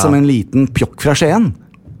norsk, liksom en liten pjokk fra Skien.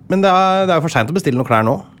 Men det er jo for sent å bestille noen klær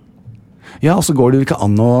nå. Ja, og så går det jo ikke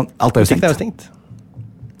an alt er jo stengt. Det er jo stengt.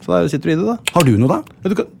 Så der sitter du i det da. Har du noe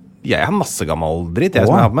da? Jeg har masse gammel dritt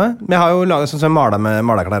som jeg har på meg. Men jeg har jo laget sånn som jeg maler med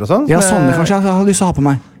malerklær og sånn. Ja, sånne kanskje jeg har lyst til å ha på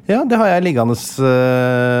meg. Ja, det har jeg liggende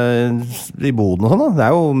i boden og sånn da. Det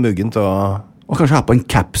er jo muggent og kanskje ha på en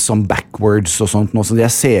cap som backwards og sånt nå, så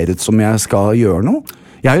jeg ser ut som jeg skal gjøre noe.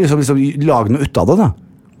 Jeg har jo liksom laget noe ut av det da.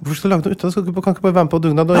 Hvorfor skal du lage noe ut av det? Kan ikke bare være med på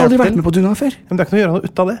dugnad? Jeg har aldri vært med på dugnad før. Men det er ikke noe å gjøre noe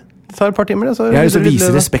ut av det. Det tar et par timer. Jeg har lyst til å vise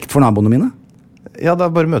respekt for naboene mine. Ja, da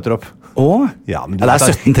bare møter opp. Ja, men det er 17:30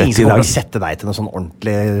 i dag. Ingen som kan sette deg til noe sånn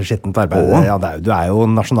ordentlig skittent arbeid. Ja, du er jo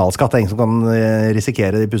nasjonalskatt. Det er ingen som kan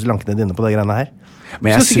risikere de pusselankene dine på de greiene her.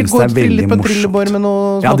 Men jeg synes det er veldig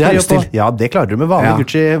morsomt. Ja, det har jeg lyst til. Ja, det klarer du med vanlig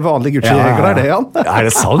Gucci-klær, det, Jan. Er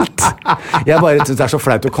det sant? Jeg bare synes det er så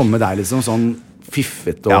flaut å komme der liksom sånn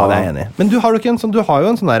fiffet. Ja, det er jeg enig i. Men du har jo ikke en sånn, du har jo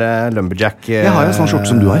en sånn der lumberjack... Jeg har jo en sånn skjorte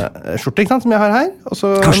som du har. Skjorte, ikke sant, som jeg har her. Og så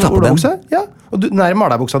Kanskje ta på den? Ja, og den der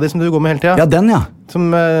malerbuksa di som du går med hele tiden. Ja, den, ja. Som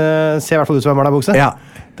ser i hvert fall ut som en malerbukse. Ja.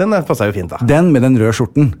 Den passer jo fint, da. Den med den røde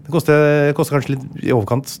skjorten. Det koster kanskje litt i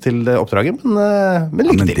overkant til oppdraget, men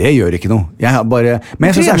lykke Men til. det gjør ikke noe. Jeg har bare... Men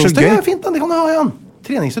jeg synes det er så Treningstøy gøy. er fint, da. Det kan du ha, Jan.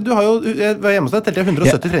 Treningstøy, du har jo... Jeg var hjemme hos deg, telte jeg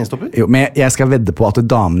 170 treningstopper. Jo, men jeg skal vedde på at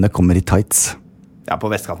damene kommer i tights. Ja, på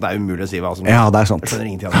vestkanten er det umulig å si hva som... Ja, det er sant. Jeg skjønner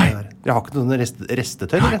ingenting av det der. Jeg har ikke noen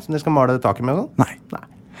restetøy, eller? Som dere skal male taket med og sånn?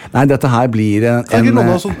 Nei, dette her blir Kan ikke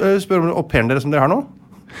noen av oss spørre om opperen dere som dere har nå?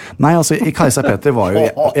 Nei, altså, i Kajsa Peter var jo...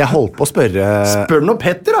 Jeg holdt på å spørre... Spør den om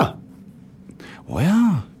Petter, da!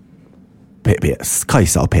 Åja.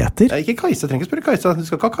 Kajsa og Peter? Ja, ikke Kajsa, trenger ikke spørre Kajsa. Du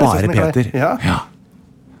skal ikke ha Kajsa. Bare som jeg kaller Peter. det.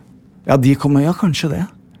 Ja, de kommer... Ja, kanskje det.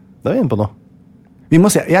 Da er vi inne på noe. Vi må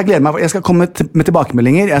se. Jeg gleder meg. Jeg skal komme med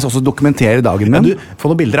tilbakemeldinger. Jeg skal også dokumentere dagen min. Du, få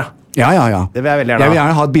noen bilder, da. Ja. Det vil jeg veldig gjerne ha. Jeg vil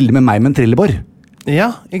gjerne ha et bilde med meg med en trillebår.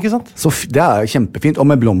 Ja, ikke sant? Så det er kjempefint. Og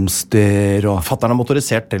med blomster og... Fatteren har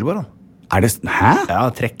motorisert trillebår, da. Er det... Hæ? Ja,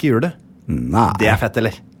 trekk i hjulet. Nei. Det er fett,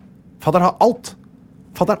 eller? Fatteren har alt.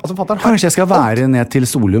 Fatteren har Kanskje jeg skal være ned til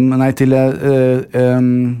Solum... Nei, til...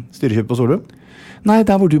 Styrekjøp på Solum? Nei,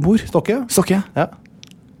 der hvor du bor. Stokke? Stokke. Ja.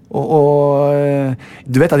 Og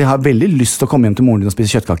du vet at jeg har veldig lyst til å komme hjem til moren din og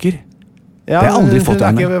spise kjøttkaker. Ja, det har jeg aldri fått Hun er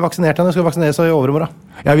henne. ikke vaksinert ennå. Skal vaksinere seg i overmorgen.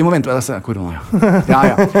 Ja, vi må vente på det. Korona, ja.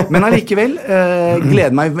 Ja. Men allikevel,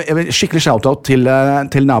 gleder meg skikkelig shoutout til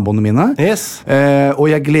naboene mine. Yes.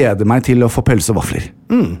 Og jeg gleder meg til å få pølse og vafler.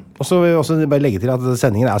 Og så vil jeg også bare legge til at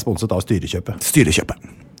sendingen er sponset av Styrekjøpet. Styrekjøpet.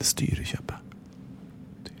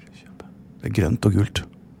 Det er grønt og gult.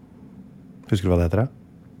 Husker du hva det heter?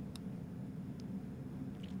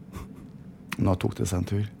 Nå tok det seg en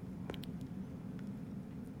tur.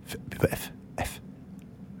 F.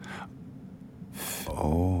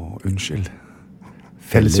 Unnskyld.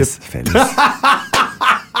 Felles.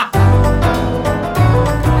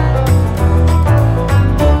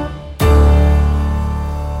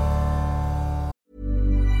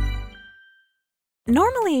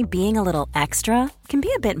 Normally, being a little extra can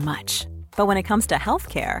be a bit much. But when it comes to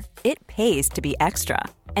healthcare, it pays to be extra.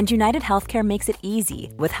 And United Healthcare makes it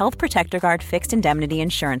easy with Health Protector Guard fixed indemnity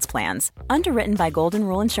insurance plans. Underwritten by Golden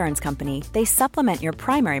Rule Insurance Company, they supplement your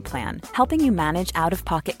primary plan, helping you manage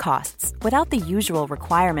out-of-pocket costs without the usual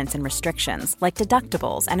requirements and restrictions like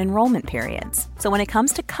deductibles and enrollment periods. So when it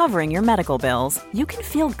comes to covering your medical bills, you can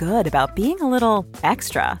feel good about being a little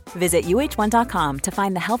extra. Visit uh1.com to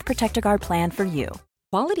find the Health Protector Guard plan for you.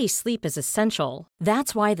 Quality sleep is essential.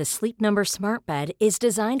 That's why the Sleep Number Smart Bed is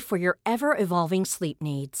designed for your ever-evolving sleep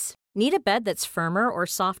needs. Need a bed that's firmer or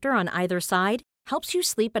softer on either side? Helps you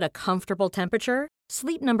sleep at a comfortable temperature?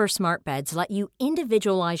 Sleep Number Smart Beds let you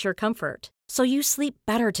individualize your comfort, so you sleep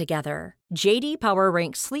better together. J.D. Power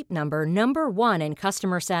ranks Sleep Number #1 in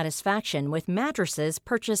customer satisfaction with mattresses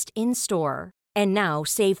purchased in-store. And now,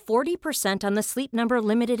 save 40% on the Sleep Number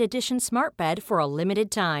Limited Edition Smart Bed for a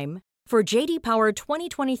limited time. For J.D. Power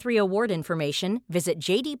 2023 award information, visit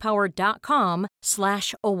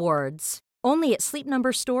jdpower.com/awards. Only at Sleep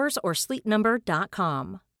Number stores or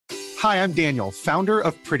sleepnumber.com. Hi, I'm Daniel, founder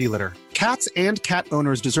of Pretty Litter. Cats and cat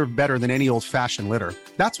owners deserve better than any old-fashioned litter.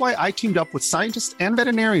 That's why I teamed up with scientists and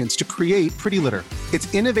veterinarians to create Pretty Litter.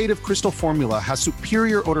 Its innovative crystal formula has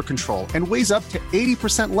superior odor control and weighs up to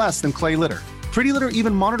 80% less than clay litter. Pretty Litter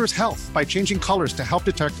even monitors health by changing colors to help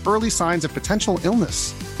detect early signs of potential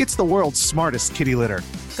illness. It's the world's smartest kitty litter.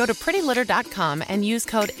 Go to prettylitter.com and use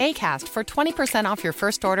code ACAST for 20% off your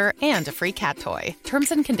first order and a free cat toy.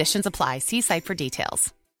 Terms and conditions apply. See site for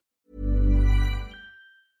details.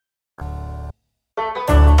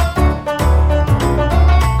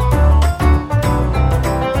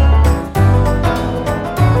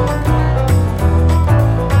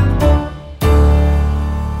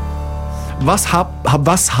 Was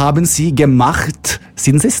haben Sie gemacht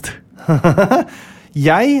siden sist?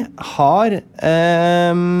 Jeg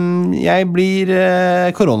blir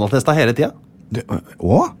koronatestet hele tiden.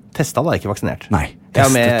 Testet da, ikke vaksinert. Nei,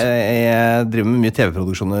 Jeg testet. driver med mye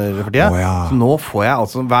TV-produksjoner for tiden. Ja. Så nå får jeg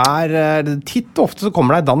altså titt og ofte så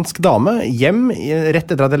kommer det en dansk dame hjem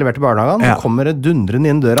rett etter at jeg leverte barnehagen. Ja. Så kommer det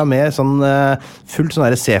dundrende inn døra med sånn fullt sånn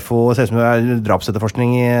der SEFO, ser ut som det er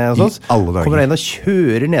drapsetterforskning hos oss. I alle dager. Kommer inn og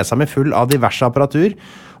kjører nesa mi full av diverse apparatur.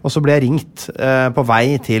 Og så ble jeg ringt på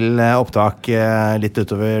vei til opptak litt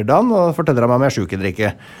utover dagen, og forteller meg om jeg er syk eller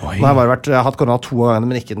ikke. Oi. Nå har jeg hatt korona 2 ganger,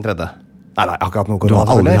 men ikke den 3. Nei, jeg har ikke hatt noe korona. Du har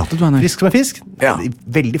aldri hatt det, du, Henrik? Frisk som en fisk. Ja.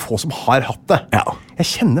 Veldig få som har hatt det. Ja. Jeg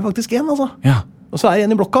kjenner faktisk en, altså. Ja. Og så er det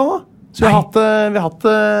en i blokka også. Så vi har hatt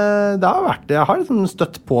det har vært, jeg har liksom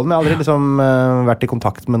støtt på det, men jeg har aldri liksom vært i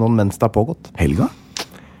kontakt med noen mens det har pågått.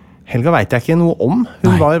 Helga vet jeg ikke noe om.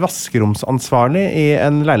 Hun var vaskeromsansvarlig i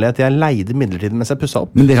en leilighet jeg leide midlertidig mens jeg pusset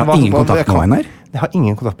opp. Men dere har ingen kontakt med henne her? Jeg har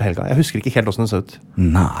ingen kontakt med Helga. Jeg husker ikke helt hvordan hun så ut.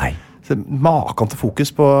 Nei. Så maken til fokus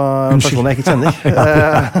på personer jeg ikke kjenner.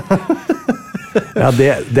 Ja,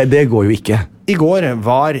 det går jo ikke. I går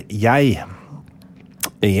var jeg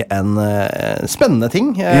i en spennende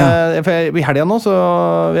ting. For I helgen nå,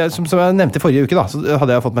 som jeg nevnte I forrige uke, da, så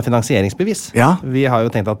hadde jeg fått meg finansieringsbevis. Ja. Vi har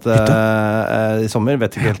jo tenkt at I sommer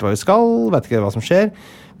vet ikke helt hva vi skal, vet ikke hva som skjer.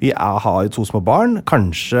 Vi har jo 2 små barn.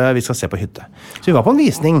 Kanskje vi skal se på hytte. Så vi var på en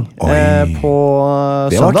visning på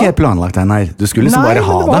søndag. Det var ikke helt planlagt, nei. Du skulle liksom bare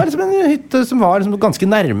ha det. Nei, men det var liksom en hytte som var liksom ganske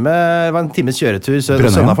nærme. Det var en times kjøretur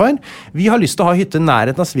søndag for. Vi har lyst til å ha hytte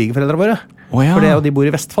nærheten av svigerforeldre våre. For det, og de bor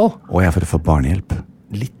I Vestfold. For å få barnehjelp.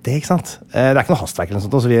 Litt det, ikke sant? Det ikke noe hastverk eller noe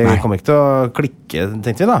sånt, så vi kommer ikke til å klikke,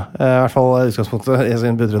 tenkte vi da. I hvert fall utgangspunktet I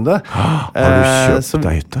en budrunde. Har du kjøpt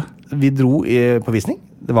deg hytte? Vi dro på visning.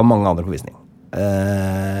 Det var mange andre på visning.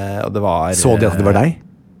 Og det var... Så de at det var deg?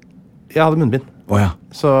 Jeg hadde munnbind.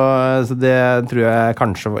 Så det tror jeg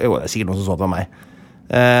kanskje... Jo, det sikkert noen som så at det var meg.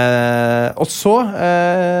 Og så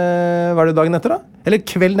var det dagen etter da eller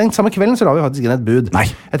den samme kvelden så la vi faktisk inn et bud.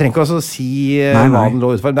 Jeg trenger ikke også si hva den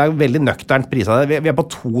lå utfor. Det veldig nøkternt priset. Vi på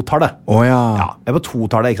 2-tallet. Ja, vi på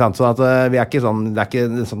 2-tallet, ikke sant? Så at vi ikke sånn, det ikke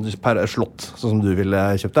sånn slott sånn som du ville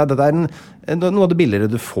kjøpt deg. Dette noe av det billigere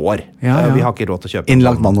du får. Vi har ikke råd til å kjøpe.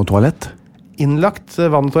 Innlagt vann og toalett? Innlagt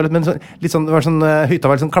vann og toalett, men litt sånn, det var sånn, hytta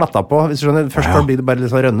var litt sånn klatta på. Hvis du skjønner, først bygde det bare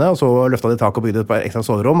litt sånn rønne, og så løftet de tak og bygde et par ekstra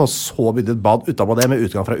soverom, og så bygde et bad utenpå det med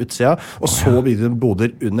utgang fra utsida, og så bygde de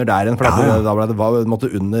boder under der igjen, for da ble det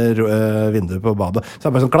måtte under vinduet på badet. Så det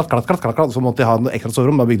var bare sånn klatt, så måtte de ha en ekstra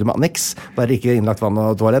soverom, da bygde de med anneks, der ikke innlagt vann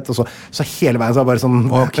og toalett, og så hele veien så var det bare sånn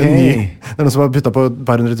det noen som har puttet på et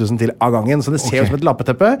par 100 000 til av gangen, så det ser jo som et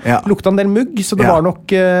lappeteppe. Lukta en del mugg, så det var nok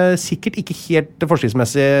sikkert ikke helt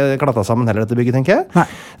forskriftsmessig klatta sammen heller dette bygget, tenker jeg.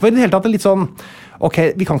 For I det hele tatt litt sånn ok,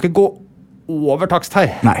 vi kan ikke gå over takst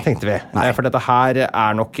her, tenkte vi. For dette her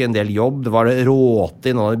nok en del jobb. Det var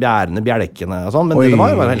råte I noen av de bjærende bjelkene og sånn, men det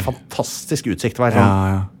var jo en helt fantastisk utsikt. Det var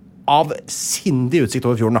sånn avsindig utsikt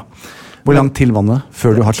over fjorden da. Hvor langt til vannet?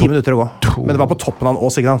 Før du har 10 minutter å gå. Men det var på toppen av en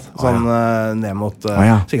ås, ikke sant? Sånn ned mot...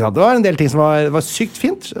 Det var en del ting som var sykt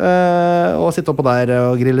fint å sitte oppå der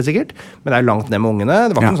og grille sikkert. Men det jo langt ned med ungene.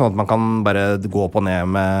 Det var ikke sånn at man kan bare gå opp og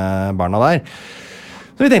ned med barna der.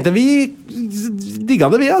 Så vi tenkte, vi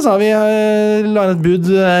digget det vi, altså. Vi la et bud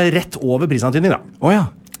rett over prisantydning da.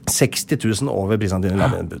 60 000 over prisantydning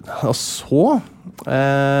la vi et bud. Og så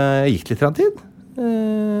gikk litt tid.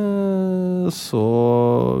 Så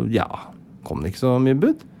kom det ikke så mye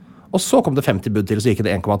bud. Og så kom det 50 bud til, så gikk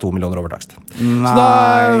det 1,2 millioner over takst.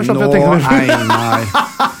 Nei.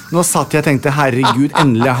 Nå satt jeg og tenkte, herregud,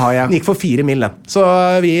 endelig har jeg... Den gikk for 4 mil, så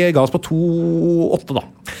vi ga oss på 2,8 da.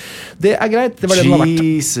 Det greit, det var det den har vært.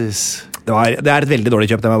 Jesus. Det et veldig dårlig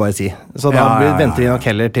kjøp, det må jeg bare si. Så da venter vi nok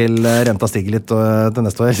heller til renta stiger litt til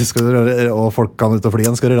neste år, og folk kan ut og fly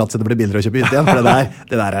igjen, skal det rett siden det blir billigere å kjøpe ut igjen, for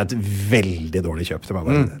det der et veldig dårlig kjøp. Det var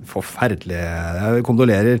bare forferdelig. Jeg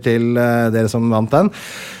kondolerer til dere som vant den.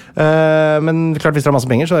 Men klart, hvis dere har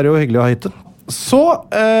masse penger, så det jo hyggelig å ha hytte. Så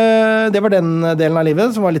det var den delen av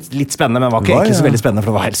livet som var litt spennende, men var ikke så veldig spennende,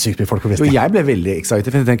 for det var helt sykt mye folk på visning. Jeg ble veldig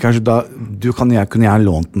excited, for jeg tenker kanskje da kunne jeg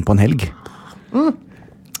lånt den på en helg.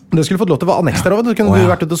 Du skulle fått lov til å være anneks der også. Kunne du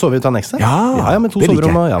vært ute og sove ut anneks der? Ja, med 2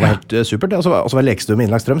 soverom. Det var helt supert. Og så var lekestue med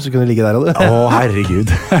innlagt strøm, så kunne du ligge der.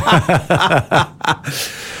 Herregud.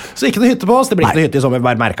 Så ikke noe hytte på oss. Det blir ikke noe hytte I sommer,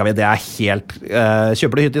 bare merket vi. Det helt...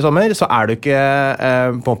 kjøper du hytte I sommer, så du ikke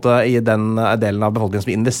på en måte I den delen av befolkningen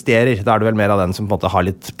som investerer. Da du vel mer av den som på en måte har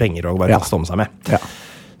litt penger og bare kaste om seg med.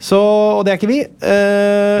 Så, og det ikke vi.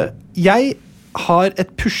 Jeg har et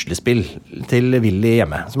puslespill til Willy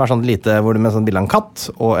hjemme, som sånn lite, hvor du med sånn bilde av en katt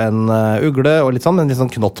og en ugle og litt sånn, med en litt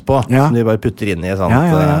sånn knott på, som du bare putter inn I et sånt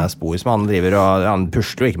spor som han driver, og han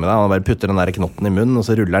pusler jo ikke med det, han bare putter den der knotten I munnen, og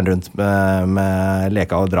så ruller han rundt med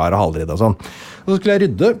leka og drar og halvridde og sånn. Og så skulle jeg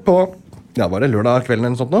rydde på, var det lørdag kvelden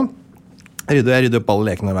eller noe sånt nå, jeg rydder opp alle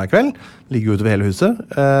lekene hver kveld, ligger utover hele huset,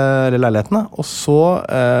 eller leilighetene, og så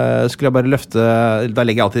skulle jeg bare løfte, da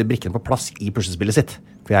legger jeg alltid brikken på plass I puslespillet sitt,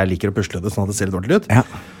 for jeg liker å pusle det sånn at det ser litt ordentlig ut.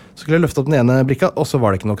 Så skulle jeg løfte opp den ene brikka, og så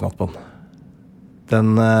var det ikke noe knott på den.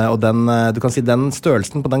 Du kan si den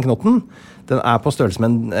størrelsen på den knotten, den på størrelse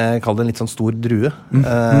med kall det en litt sånn stor drue,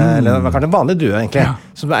 eller kanskje en vanlig drue egentlig,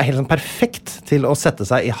 som helt sånn perfekt til å sette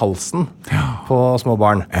seg I halsen på små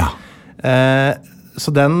barn. Så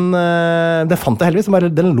den fant jeg heldigvis.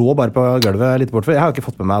 Den lå bare på gulvet litt bortfor. Jeg har ikke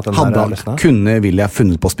fått med meg at den der løsnet. Kunne Willy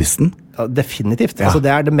funnet på spissen? Ja, definitivt. Altså, det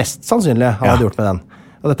det mest sannsynlige han hadde gjort med den.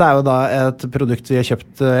 Og dette jo da et produkt vi har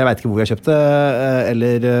kjøpt, jeg vet ikke hvor vi har kjøpt det,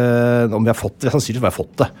 eller om vi har fått det. Sannsynligvis har vi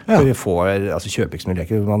fått det. For vi får, altså kjøper ikke så mye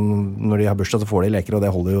leker. Når de har bursdag så får de leker, og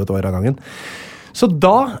det holder jo et år av gangen. Så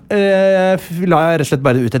da la jeg rett og slett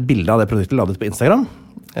bare ut et bilde av det produktet, la det ut på Instagram.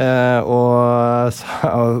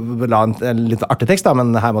 Og la en litt artig tekst da,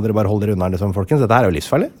 men her må dere bare holde dere unna liksom, folkens, dette her jo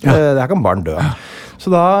livsfarlig, det her kan barn dø. Så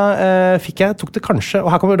da tok det kanskje, og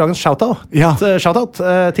her kommer dagens shoutout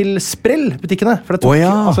til Sprell-butikkene, for det tok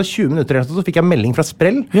altså 20 minutter, så fikk jeg melding fra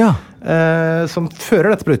Sprell, som fører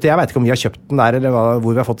dette produktet. Jeg vet ikke om vi har kjøpt den der, eller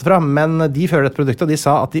hvor vi har fått det fra, men de fører dette produktet, og de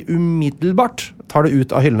sa at de umiddelbart tar det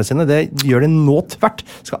ut av hyllene sine. Det gjør det nå tvert.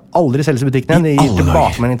 Skal aldri selges i butikkene. De gir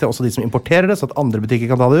tilbakemelding til også de som importerer det, så at andre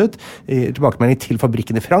butikker kan ta det ut. De gir tilbakemelding til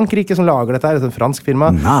fabrikken i Frankrike som lager dette her, et fransk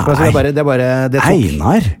firma. Nei, det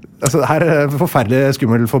Einar! Altså, her forferdelig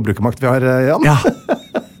skummel forbrukermakt vi har, Jan. Ja,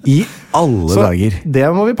 i alle dager. Det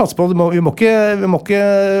må vi passe på. Vi må ikke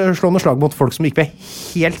slå noe slag mot folk som ikke er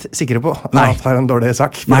helt sikre på at har en dårlig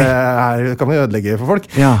sak. For det her kan vi ødelegge for folk.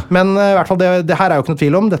 Men i hvert fall, det her jo ikke noe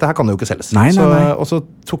tvil om. Dette her kan jo ikke selges. Nei. Og så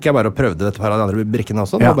tok jeg bare og prøvde dette på de andre brikkene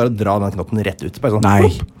også. Det var bare å dra den knoppen rett ut. Bare sånn,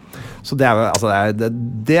 plopp. Så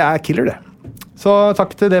det killer, det. Så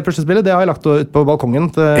takk til det puslespillet. Det har jeg lagt ut på balkongen.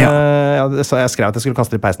 Jeg skrev at jeg skulle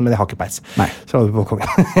kaste det i peisen, men jeg har ikke peis. Så jeg har det på balkongen.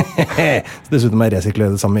 Dessuten må jeg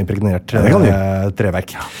resirkulere det sammen med impregnert treverk.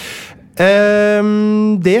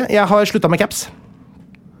 Jeg har sluttet med caps.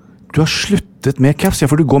 Du har sluttet med caps? Ja,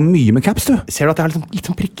 for du går mye med caps, du. Ser du at jeg har litt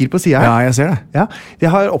sånn prikker på siden her? Ja, jeg ser det. Ja, jeg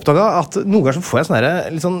har oppdaget at noen ganger så får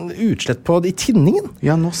jeg litt sånn utslett på i tinningen.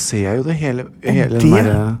 Ja, nå ser jeg jo det hele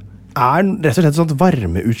det rett og slett sånn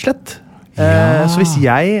varmeutslett. Så hvis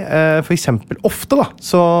jeg for eksempel ofte da,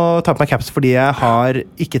 så tar på meg caps fordi jeg har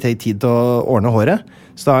ikke tid til å ordne håret,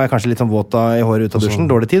 så da er jeg kanskje litt sånn våt i håret ut av dusjen,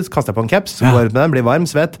 dårlig tid, så kaster jeg på en caps, så går jeg ut med den, blir varm,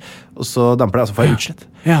 svett, og så damper det, og så får jeg utslett.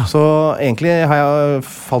 Så egentlig har jeg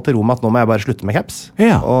falt i ro med at nå må jeg bare slutte med caps,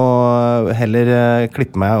 og heller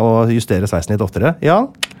klippe meg og justere sveisen litt oftere.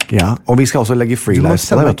 Ja, og vi skal også legge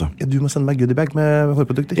freelance på deg, vet du. Du må sende meg goodiebag med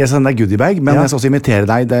hårprodukter. Jeg sender deg goodiebag, men jeg skal også invitere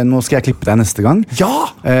deg. Nå skal jeg klippe deg neste gang.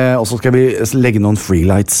 Og så skal vi legge noen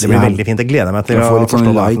freelights. Det blir veldig fint, jeg gleder meg til å få litt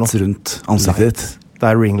sånn lights rundt ansiktet ditt.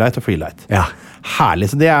 Det ringlight og freelight. Herlig,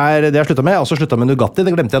 så det har jeg sluttet med. Jeg har også sluttet med Nugatti,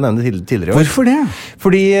 det glemte jeg å nevne tidligere i år. Hvorfor det?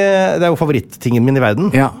 Fordi det jo favorittingen min i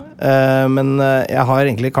verden. Men jeg har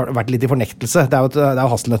egentlig vært litt i fornektelse. Det er jo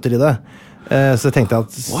hasselnøtter i det. Så jeg tenkte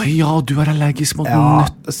at du er allergisk mot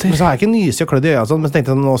nøtter. Men så har jeg ikke nyse og klødd i øya, men så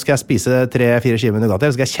tenkte jeg nå skal jeg spise 3-4 skiver med Nugatti,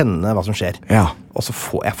 så skal jeg kjenne hva som skjer. Og så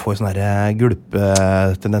får jeg sånne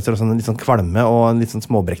gulpetendenser og litt sånn kvalme og litt sånn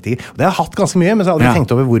småbrektiger. Og det har jeg hatt ganske mye, men så har jeg aldri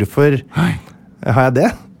tenkt over hvorfor har jeg det?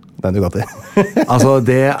 Det er Nugatti.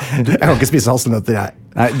 Jeg kan ikke spise hasselnøtter, jeg.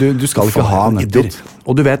 Nei, du skal ikke ha nøtter.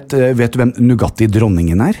 Og du vet du hvem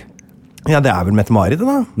Nugatti-dronningen er? Ja, det er vel Mette-Marit,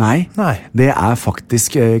 da? Nei, det er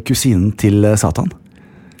faktisk kusinen til Satan.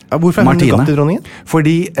 Hvorfor er hun Nugatti-dronningen?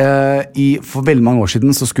 Fordi for veldig mange år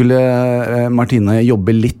siden så skulle Martine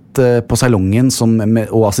jobbe litt på salongen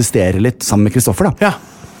og assistere litt sammen med Kristoffer, da.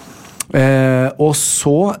 Og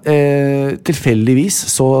så tilfeldigvis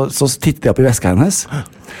så tittet jeg opp i veska hennes,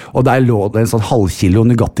 og der lå det en sånn halvkilo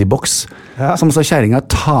Nugatti-boks som så kjæringa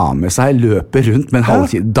tar med seg, løper rundt med en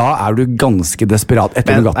halvkilo. Da er du ganske desperat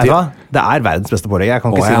etter Nugatti. Det er verdens beste pålegg. Jeg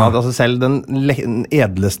kan ikke si noe. Altså, selv den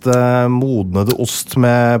edleste modnede ost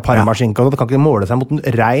med parmaskinke, det kan ikke måle seg mot en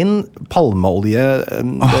ren palmeolje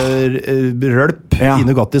rølp i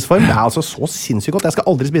Nugattis form. Det er altså så sinnssykt godt. Jeg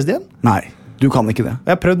skal aldri spise det igjen. Nei. Du kan ikke det.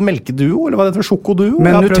 Jeg har prøvd melkeduo, eller hva det heter, sjokoduo.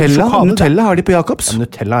 Men Nutella har de på Jacobs.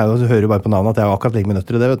 Nutella du hører jo bare på navnet at jeg har akkurat like med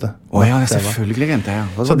nøtter i det, vet du. Selvfølgelig glemte jeg.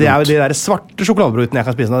 Så det jo de der svarte sjokoladeproduktene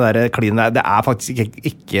jeg kan spise nå, det er faktisk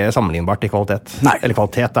ikke sammenlignbart i kvalitet. Eller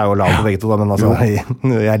kvalitet jo lav på begge to, men altså,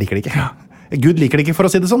 jeg liker det ikke. Gud liker det ikke, for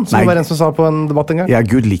å si det sånn, som det var en som sa på en debatt en gang. Ja,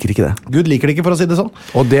 Gud liker ikke det. Gud liker det ikke, for å si det sånn.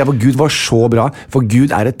 Og det Gud var så bra, for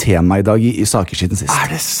Gud et tema i dag i saker siden sist.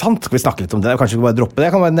 Det sant? Skal vi snakke litt om det? Kanskje vi bare droppe det?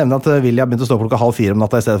 Jeg kan bare nevne at Willy har begynt å stå 3:30 om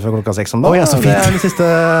natta i stedet for 6 om dagen. Så fint. Det det siste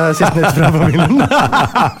nytt fra familien.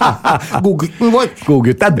 Godgutten vår.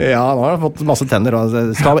 Godgutten. Ja, nå har han fått masse tenner.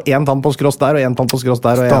 Skal ha en tann på skross der, og en tann på skross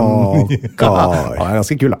der, og Stakkar. Han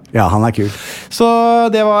ganske kul, da. Ja, han kul. Så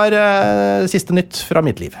det var siste nytt fra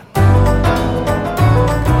mitt liv.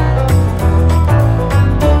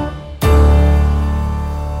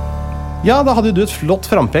 Ja, da hadde jo du et flott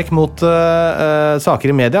frampek mot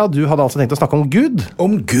saker i media. Du hadde altså tenkt å snakke om Gud.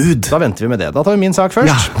 Om Gud! Da venter vi med det. Da tar vi min sak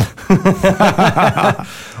først.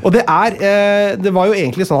 Og det var jo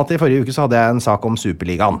egentlig sånn at i forrige uke så hadde jeg en sak om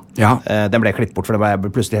Superligaen. Ja. Den ble klippet bort, for den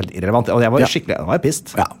ble plutselig helt irrelevant. Og jeg var skikkelig, jeg var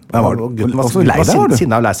pist. Ja, jeg var Gutten også lei deg, var du?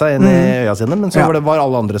 sinna og lei seg inn i øya sine, men så var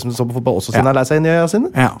alle andre som så på fotball også sinna og lei seg inn i øya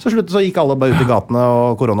sine. Ja. Så gikk alle bare ut i gatene,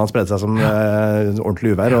 og koronaen spredde seg som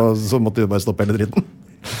ordentlig uvær, og så måtte de bare stoppe hele dritten.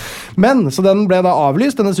 Men, så den ble da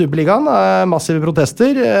avlyst, denne Superligaen, massive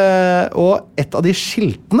protester, og et av de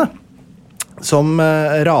skiltene som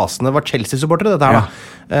rasende var Chelsea-supportere, dette her da.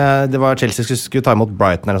 Det var Chelsea som skulle ta imot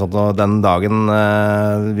Brighton eller sånt, og den dagen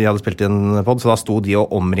vi hadde spilt i en podd, så da sto de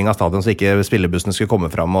og omringet stadion så ikke spillebussene skulle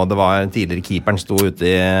komme frem, og det var tidligere keeperen sto ute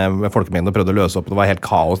i folkemengden og prøvde å løse opp, og det var helt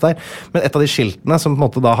kaos der. Men et av de skiltene som på en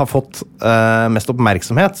måte da har fått mest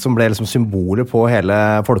oppmerksomhet, som ble liksom symboler på hele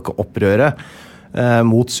folkeopprøret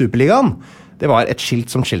mot Superligaen, det var et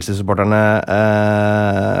skilt som Chelsea-supporterne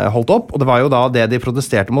holdt opp, og det var jo da det de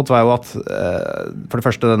protesterte mot, var jo at for det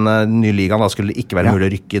første denne nye ligaen da skulle ikke være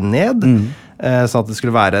mulig å rykke ned, sånn at det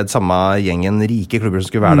skulle være samme gjengen rike klubber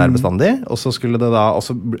som skulle være der bestandig, og så skulle det da, og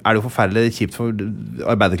så er det jo forferdelig kjipt for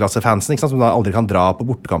arbeiderklassefansen, ikke sant, som da aldri kan dra på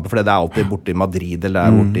bortekamper, for det er alltid borte i Madrid,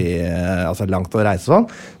 eller borte i, altså langt å reise sånn,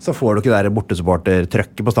 så får du ikke der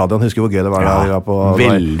bortesupporter-trøkket på stadion. Husker hvor gøy det var da vi var på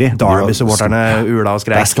Derby-supporterne ula og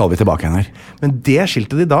skreik. Der skal vi tilbake igjen her. Men det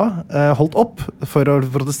skiltet de da holdt opp for å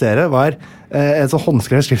protestere var et sånn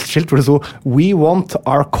håndskrevet skilt hvor det sto «We want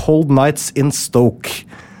our cold nights in Stoke».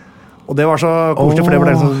 Og det var så koselig,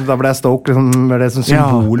 for da ble Stoke liksom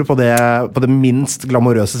symbolet på det minst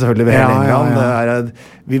glamorøse selvfølgelig ved hele England.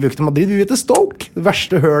 Vi vil ikke til Madrid, vi vil til Stoke, det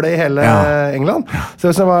verste hølet i hele England.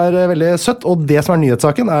 Så det var veldig søtt, og det som er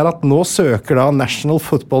nyhetssaken er at nå søker da National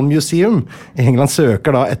Football Museum i England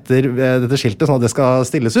søker da etter dette skiltet, sånn at det skal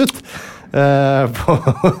stilles ut på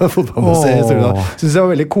fotballmuseet. Synes jeg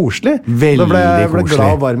var veldig koselig. Veldig da ble koselig.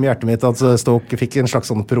 glad og varm i hjertet mitt at Stoke fikk en slags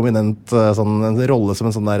sånn prominent en rolle som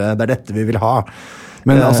en sånn der, det er dette vi vil ha.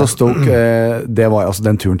 Men altså Stoke, det var altså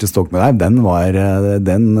den turen til Stoke med deg,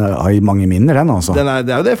 den har mange minner, den altså. Det er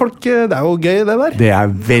jo det folk, det er jo gøy det der. Det er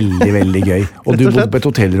veldig, veldig gøy. Og du bodde på et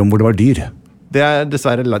hotellrom hvor det var dyr. Det er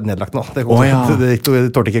dessverre nedlagt nå. Det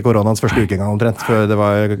tålte ikke koronaens første uke engang omtrent, før det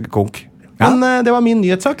var konk. Men det var min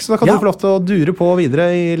nyhetssak, så da kan du få lov til å dure på videre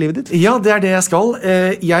i livet ditt. Ja, det er det jeg skal.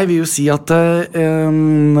 Jeg vil jo si at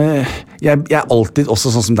jeg er alltid også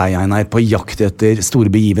sånn som deg, Einar, på jakt etter store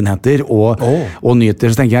begivenheter og nyheter.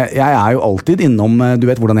 Så tenker jeg er jo alltid innom, du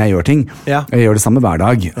vet hvordan jeg gjør ting. Ja. Jeg gjør det samme hver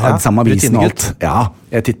dag. Ja. Samme avisen og alt. Ja,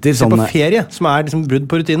 jeg titter sånn. Se på ferie, som er liksom brudd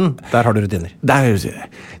på rutinen. Der har du rutiner.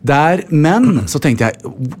 Men så tenkte jeg,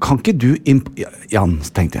 kan ikke du Jan,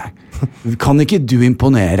 tenkte jeg, kan ikke du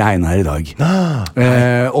imponere Einar i dag?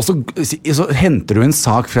 Og så henter du en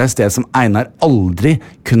sak fra et sted som Einar aldri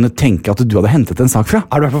kunne tenke at du hadde hentet en sak fra.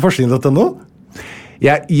 Har du vært på forskning.no?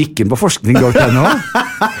 Jeg gikk inn på forskning.no,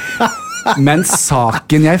 men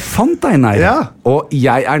saken jeg fant, Einar, og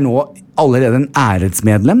jeg er nå allerede en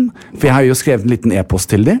æretsmedlem, for jeg har jo skrevet en liten e-post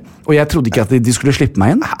til dem, og jeg trodde ikke at de skulle slippe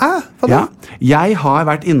meg inn. Jeg har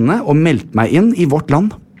vært inne og meldt meg inn i Vårt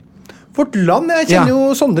Land. Vårt Land? Jeg kjenner jo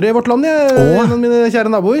Sondre i Vårt Land, en av mine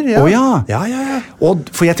kjære naboer. Og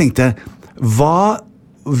for jeg tenkte,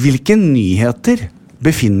 hvilke nyheter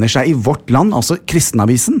befinner seg i Vårt Land, altså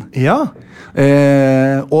kristenavisen?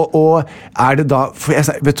 Og er det da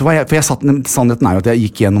vet du hva, for jeg satt, sannheten er jo at jeg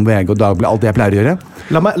gikk gjennom VG og Dagbladet, alt det jeg pleier å gjøre.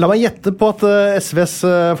 La meg gjette på at SVs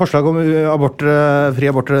forslag om fri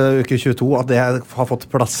abort uke 22, at det har fått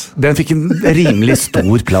plass. Den fikk en rimelig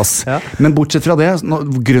stor plass. Men bortsett fra det,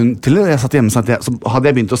 grunnen til det, jeg satt hjemme, så hadde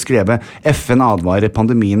jeg begynt å skrive FN advarer,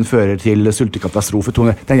 pandemien fører til sultekatastrofe.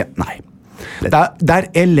 Nei. Det er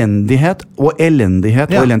elendighet og elendighet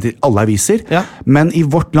i alle aviser, men i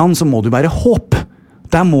Vårt Land så må det jo være håp.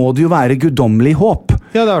 Der må det jo være guddommelig håp.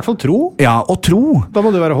 Ja, det er i hvert fall tro. Ja, og tro. Da må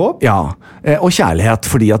det være håp. Ja, og kjærlighet,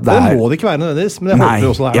 fordi at det er... Det må det ikke være nødvendigvis, men det håper vi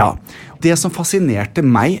også det er. Ja. Det som fascinerte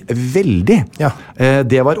meg veldig,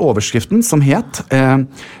 det var overskriften som het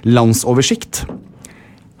Landsoversikt.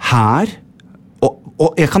 Her,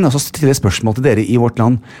 og jeg kan også stille spørsmål til dere i Vårt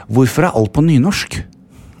Land, hvorfor er alt på nynorsk?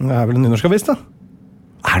 Det er vel en nynorskavis, da.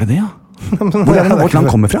 Er det det, ja? Hvor er det Vårt Land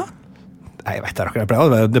kommer fra? Nei, jeg vet det.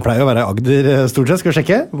 Det pleier å være Agder stort sett. Skal vi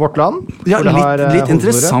sjekke? Vårt Land? Ja, litt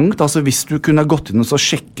interessant, altså, hvis du kunne gått inn og så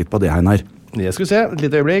sjekket på det, Einar. Det skal vi se, et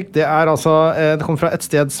lite øyeblikk. Det er altså, det kommer fra et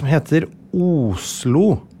sted som heter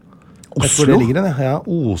Oslo. Oslo? Hvor det ligger den,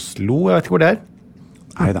 Oslo, jeg vet ikke hvor det er.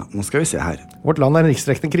 Neida, nå skal vi se her. Vårt Land er en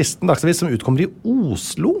riksdekkende kristen dagsavis som utkommer i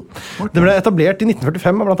Oslo. Det ble etablert i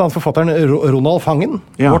 1945 av blant annet forfatteren Ronald Fangen.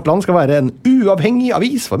 Ja. Vårt Land skal være en uavhengig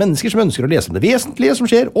avis for mennesker som ønsker å lese om det vesentlige som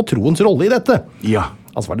skjer, og troens rolle i dette. Ja.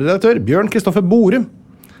 Ansvarlig redaktør Bjørn Kristoffer Bore.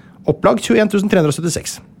 Opplag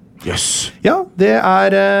 21.376. Yes. Ja, det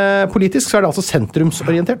er politisk så er det altså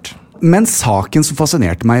sentrumsorientert. Men saken som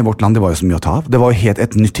fascinerte meg i Vårt Land, det var jo så mye å ta av. Det var jo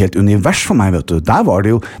et helt univers for meg, vet du. Der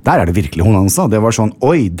er det virkelig honansa. Det var sånn,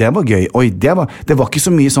 oi, det var gøy. Oi, det var ikke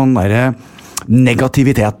så mye sånn der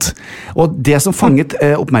negativitet. Og det som fanget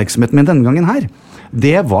oppmerksomheten min denne gangen her,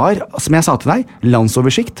 det var, som jeg sa til deg,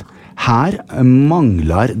 landsoversikt. Her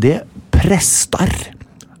mangler det prester.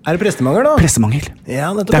 Er det prestemangel da? Prestemangel. Ja,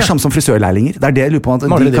 nettopp, det er samme som frisørlærlinger. Det er det jeg lurer på.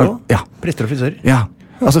 Mangler det også? Ja. Prester og frisør? Ja,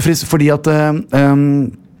 altså fordi at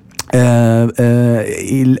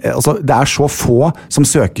altså, det er så få som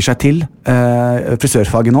søker seg til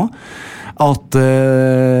frisørfaget nå at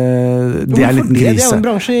det er litt krise. Det er jo en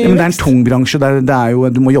bransje i vekst. Det er en tung bransje. Det er jo,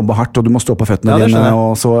 du må jobbe hardt, og du må stå på føttene dine.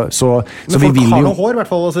 Og så men folk har noe hår, i hvert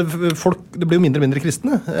fall. Altså, det blir jo mindre og mindre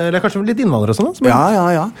kristne. Eller kanskje litt innvandrere og sånn.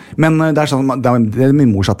 Ja. Men det er sånn, det er min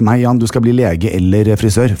mor sa til meg, Jan, du skal bli lege eller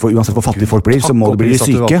frisør. For uansett hvor fattige folk blir, så må du bli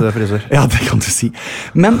syke. Ja, det kan du si.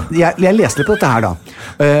 Men jeg leste litt på dette her da.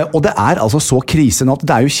 Og det er altså så krise nå at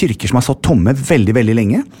det er jo kirker som har stått tomme veldig, veldig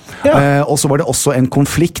lenge. Ja. Og så var det også en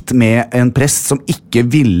konflikt med en prest som ikke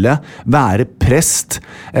ville være prest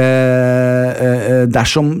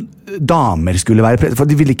dersom damer skulle være prester, for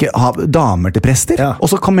de ville ikke ha damer til prester. Ja. Og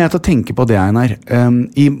så kom jeg til å tenke på det, Einar.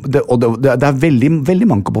 Det er veldig, veldig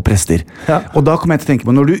manko på prester. Ja. Og da kom jeg til å tenke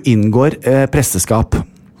på, når du inngår presteskap,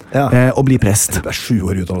 og blir prest. Det er 7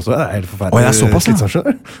 år ut også, det er helt forferdelig. Og jeg er såpass, ja.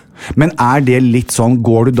 Men er det litt sånn,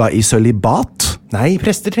 går du da i sølibat? Nei,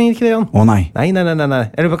 prester trenger ikke det, Jan. Å nei. Nei.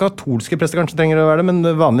 Eller katolske prester kanskje trenger å være det, men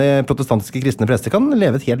vanlige protestantiske kristne prester kan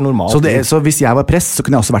leve et helt normalt. Så hvis jeg var prest, så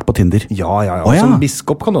kunne jeg også vært på Tinder? Ja. Som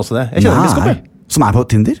biskop kan du også det. Jeg kjenner en biskop, jeg. Som er på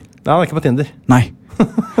Tinder? Nei, han er ikke på Tinder. Nei.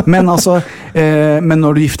 Men altså, men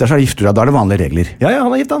når du gifter deg, da er det vanlige regler. Ja,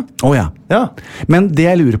 han er gift, han. Ja. Men det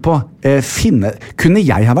jeg lurer på, kunne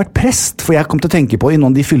jeg ha vært prest? For jeg kom til å tenke på i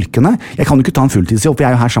noen av de fylkene, jeg kan jo ikke ta en fulltidsjobb, for jeg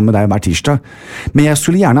er jo her sammen med deg hver tirsdag, men jeg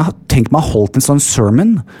skulle gjerne tenkt meg å holdt en sånn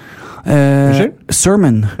sermon.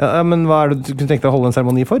 Sermon. Ja, men hva er det du kunne tenkt deg å holde en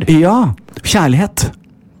seremoni for? Ja, kjærlighet.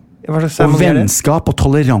 Og vennskap og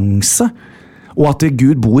toleranse. Og at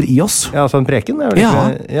Gud bor i oss. Ja, altså en preken?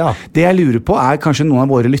 Ja. Det jeg lurer på er kanskje noen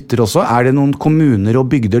av våre lyttere også. Er det noen kommuner og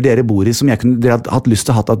bygder dere bor i som dere hadde hatt lyst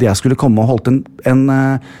til at jeg skulle komme og holdt en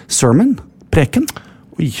sermon? Preken?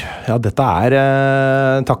 Oi, ja, dette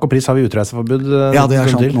er takk og pris har vi utreiseforbud. Ja, det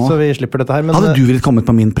er sant nå. Så vi slipper dette her. Men, hadde du villet kommet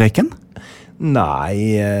på min preken?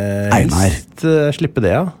 Nei, helst slippe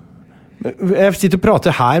det, ja. Jeg sitter og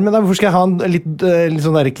prater her med deg. Hvorfor skal jeg ha en litt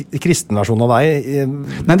sånn der kristen versjon av deg?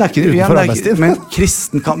 Nei, det er ikke men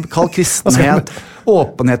kall kristenhet,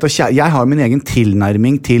 åpenhet og kjærlighet. Jeg har min egen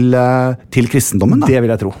tilnærming til kristendommen da. Det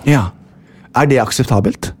vil jeg tro. Ja. Er det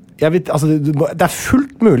akseptabelt? Det er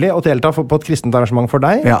fullt mulig å delta på et kristent arrangement for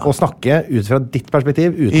deg, og snakke ut fra ditt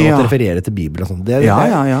perspektiv uten å referere til Bibelen og sånt. Det er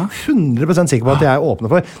jeg 100% sikker på at jeg er åpne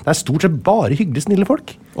for. Det er stort sett bare hyggelige, snille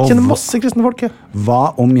folk. Jeg kjenner masse kristne folk.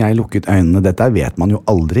 Hva om jeg lukket øynene? Dette vet man jo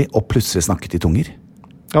aldri, og plutselig snakket i tunger.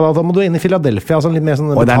 Ja, da må du inn i Philadelphia, sånn litt mer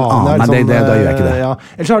sånn... det er en annen, da gjør jeg ikke det. Ja.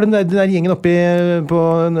 Ellers har du den der gjengen oppe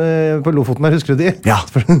på Lofoten der, husker du de? Ja,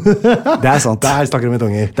 det er sant. Der snakker de med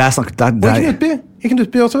tunger. I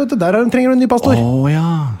Knutby også, vet du, der trenger du en ny pastor.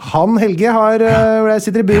 Han Helge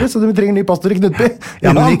sitter i buret, så du trenger en ny pastor i Knutby.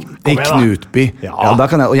 Ja, men i Knutby. Ja, da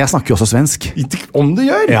kan jeg, og jeg snakker jo også svensk. Om du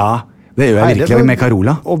gjør? Ja, det gjør jeg virkelig med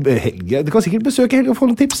Carola. Og Helge, du kan sikkert besøke Helge og få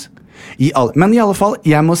noen tips. Men i alle fall,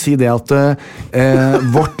 jeg må si det at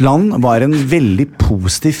Vårt Land var en veldig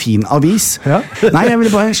positiv, fin avis. Nei, jeg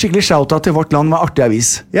ville bare en skikkelig shout-out til Vårt Land, var artig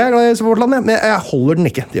avis. Jeg er glad i Vårt Land, men jeg holder den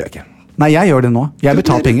ikke. Det gjør jeg ikke. Nei, jeg gjør det nå. Jeg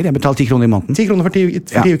betaler penger. Jeg betaler 10 kroner i måneden. 10 kroner for 10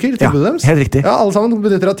 uker? Ja, helt riktig. Ja, alle sammen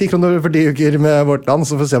benytter av 10 kroner for 10 uker med Vårt Land,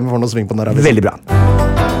 så får vi se om vi får noe sving på den her. Veldig bra.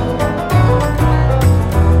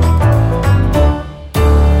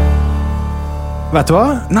 Vet du hva?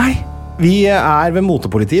 Nei. Vi er ved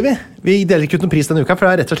motepolitiet, vi deler ikke ut noen pris denne uka, for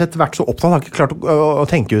jeg har rett og slett vært så opptatt, jeg har ikke klart å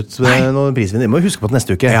tenke ut noen prisvinner. Vi må huske på det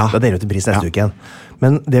neste uke, da deler vi ut en pris neste uke igjen.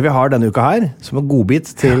 Men det vi har denne uka her, som en godbit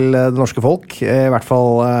til det norske folk, i hvert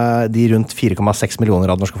fall de rundt 4,6 millioner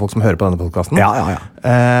av det norske folk som hører på denne podcasten,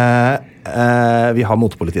 vi har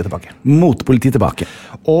motepolitiet tilbake. Motepolitiet tilbake.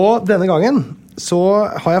 Og denne gangen så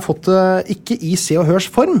har jeg fått det ikke i Se og Hørs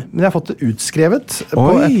form, men jeg har fått det utskrevet på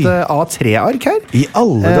et A3-ark her. I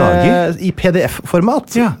alle dager? I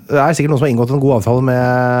PDF-format. Ja. Det er sikkert noen som har inngått en god avtale med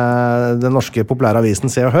den norske populære avisen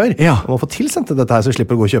Se og Hør. Ja. Og må få tilsendt dette her, så vi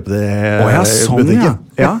slipper å gå og kjøpe det i sånn, butikken.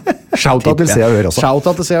 ja. Shout-out til Se og Hør også.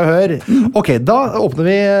 Shout-out til Se og Hør. Ok, da åpner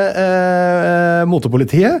vi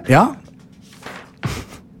motepolitiet. Ja.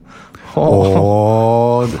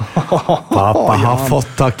 Pappa har fått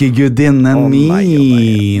tak i gudinnen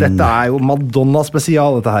min. Dette er jo Madonna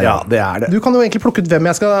spesial, dette her. Ja, det er det. Du kan jo egentlig plukke ut hvem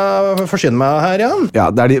jeg skal forsyne meg her, Jan.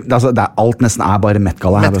 Ja, alt nesten er bare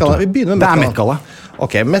Met-Galla her. Met-Galla. Vi begynner med Det er Met-Galla. Met-Galla.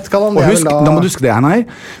 Ok, Met-Gallaen. Og husk, da må du huske det, Einar.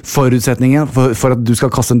 Forutsetningen for at du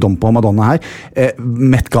skal kaste en dom på Madonna her.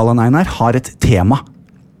 Met-Gallaen, Einar, har et tema.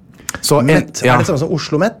 Så Er det samme som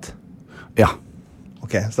Oslo Met? Ja.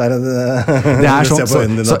 Ok, så er det... Det er sånn,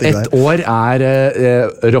 så et år er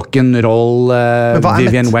rock'n'roll, hva er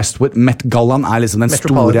Vivienne Met? Westwood. Met-Gallaen er liksom den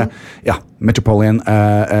Metropolitan? store... Ja,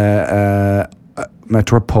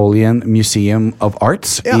 Metropolitan Museum of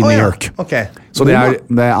Arts i New York. Ok. Så det er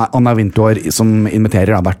Anna Wintour som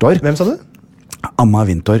inviterer da, hvert år. Hvem sa du? Anna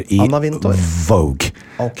Wintour i Anna Wintour. Vogue.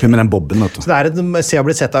 Ok. Hun med den bobben, vet du. Så det er et Se og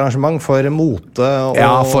Blitt Sett-arrangement for mote og...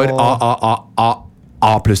 Ja, for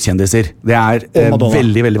A+-kjendiser. Det er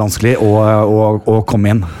veldig, veldig vanskelig å komme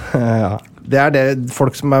inn. Ja. Det er det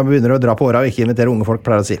folk som begynner å dra på åra og ikke invitere unge folk,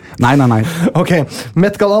 pleier å si. Nei. Ok,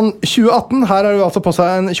 Met-Gallaen 2018. Her har du altså på seg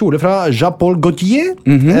en kjole fra Jean-Paul Gaultier.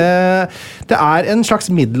 Det er en slags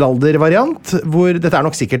middelaldervariant, hvor dette er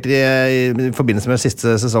nok sikkert i forbindelse med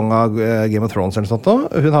siste sesong av Game of Thrones eller sånt nå.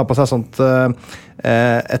 Hun har på seg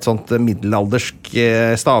et sånt middelaldersk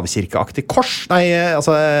stavkirkeaktig kors,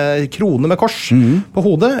 altså krone med kors på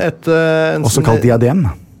hodet. Også kalt diadem.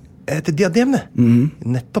 Et diadem,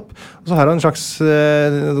 nettopp. Og så har hun en slags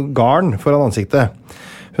garn foran ansiktet.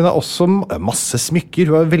 Hun har også masse smykker.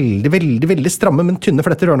 Hun har veldig, veldig, veldig stramme, men tynne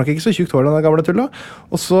fletter. Hun har nok ikke så tjukt hår, den gamle tulla.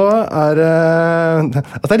 Og så er det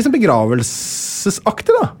er liksom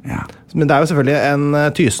begravelsesaktig, da. Ja. Men det er jo selvfølgelig en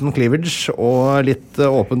tysen cleavage og litt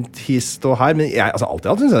åpent hist og her. Men alt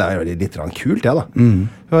i alt synes jeg det er litt kult, ja, da. Hun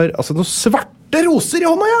har altså noen svarte roser i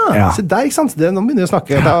hånda, ja! Se der, ikke sant? Nå begynner vi å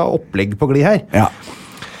snakke, det er opplegg på glid her. Ja.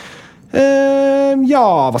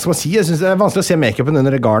 Hva skal man si? Jeg synes det er vanskelig å se make-upen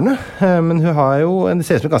under garnet, men hun har jo det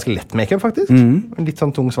ser ut som en ganske lett make-up, faktisk. Litt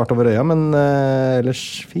sånn tung svart over øya, men ellers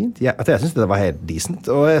fint. Jeg synes det var helt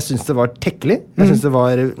decent, og jeg synes det var tekkelig. Jeg synes det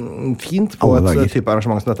var fint på et type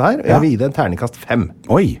arrangement som dette her. Jeg vil gi det en terningkast 5.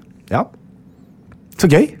 Oi! Ja.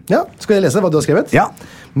 Så gøy. Ja, skal jeg lese hva du har skrevet? Ja.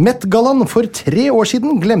 Met-Gallaen for 3 år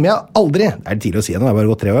siden glemmer jeg aldri. Det er tidlig å si det, det har bare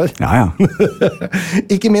gått 3 år. Ja.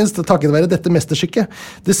 Ikke minst takket være dette mesterstykket,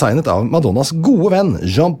 designet av Madonnas gode venn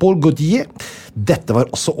Jean-Paul Gaultier. Dette var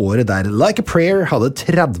også året der Like a Prayer hadde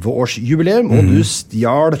 30-årsjubileum, og du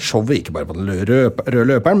stjal showet ikke bare på den røde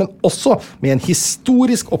løperen, men også med en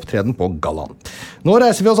historisk opptreden på gallaen. Nå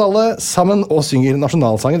reiser vi oss alle sammen og synger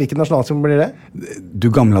nasjonalsangen. Hvilken nasjonalsang blir det? Du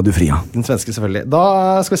gamla, du fria. Den svenske, selvfølgelig. Da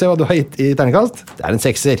skal vi se hva du har gitt i terningkast. Det er en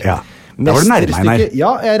 6er. Ja. Da var du nærmere, Einar.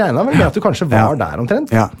 Ja, jeg regnet vel med at du kanskje var der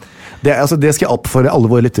omtrent. Ja. Det skal jeg oppfordre alle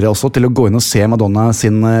våre lyttere også til å gå inn og se Madonna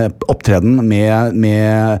sin opptreden med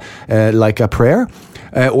Like a Prayer.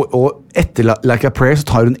 Og etter Like a Prayer så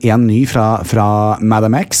tar hun en ny fra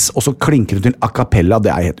Madame X, og så klinker hun til a cappella.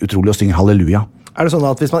 Det er helt utrolig å synge halleluja. Er det sånn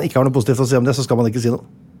at hvis man ikke har noe positivt å si om det, så skal man ikke si noe?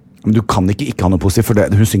 Men du kan ikke ha noe positivt, for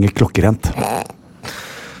hun synger klokkerent.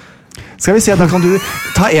 Skal vi se, da kan du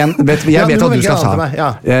ta en Jeg vet hva du skal ta. Ja.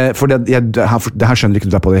 For det her skjønner ikke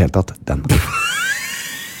du deg på det i hele tatt. Den.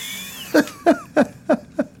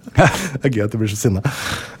 Det er gøy at du blir så sinne.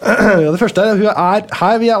 Ja, det første er,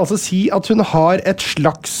 her vil jeg altså si at hun har et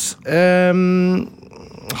slags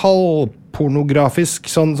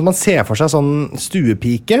halvpornografisk, sånn som man ser for seg sånn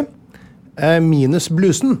stuepike, minus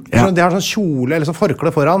blusen. Ja. De har sånn kjole eller sånn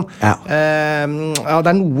forkle foran. Ja.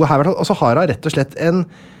 Det er noe her, og så har hun rett og slett en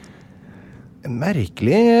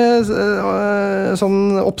merkelig sånn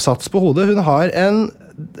oppsats på hodet. Hun har en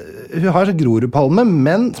grorudpalme,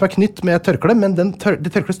 som er knytt med et tørkle, men det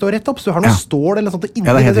tørklet står rett opp, så du har noe stål eller sånt inni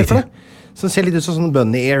det tørklet. Så det ser litt ut som sånne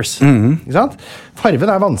bunny ears. Ikke sant?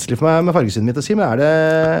 Farven er vanskelig for meg med fargesynet mitt å si, men er det...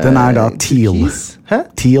 Den er da teal.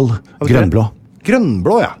 Teal, grønnblå.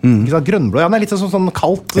 Grønnblå, ja. Ikke sant? Grønnblå, ja. Den er litt sånn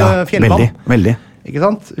kaldt fjellvann. Veldig. Ikke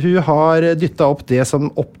sant? Hun har dyttet opp det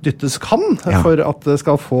som oppdyttes kan, for at det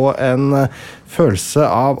skal få en følelse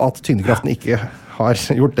av at tyngdekraften ikke har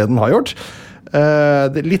gjort det den har gjort.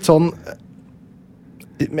 Litt sånn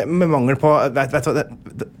med mangel på vet du hva,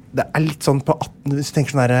 det er litt sånn på 18, hvis du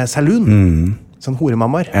tenker sånn der saloon. sånn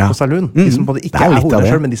horemammaer Ja. på saloon. De som på en måte ikke Det er er litt av horer det.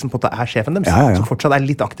 selv, men de som på en måte er sjefen deres. Ja. Som fortsatt er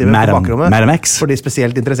litt aktive Madam- på bakrommet. Madam X. For de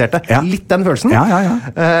spesielt interesserte. Ja. Litt den følelsen.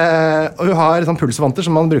 Ja. Og hun har sånn pulsvanter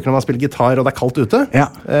som man bruker når man spiller gitar og det er kaldt ute. Ja.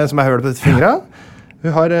 Som jeg hører på fingra.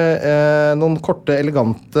 Hun har noen korte,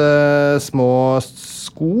 elegante, små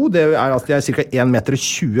sko. De er ca. 1,20 meter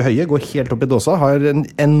høye, går helt opp i dåsa. Har en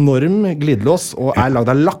enorm glidelås og er lagd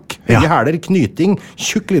av lakk. Høye hæler, knyting,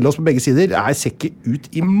 tjukk glidelås på begge sider. Ser ikke ut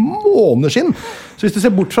i måneskinn. Så hvis du ser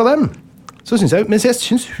bort fra dem, så syns jeg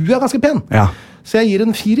hun er ganske pen. Ja. Så jeg gir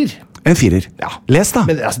en 4. En 4. Ja. Les da.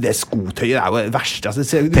 Men altså, det skotøyet er jo det verste. Altså,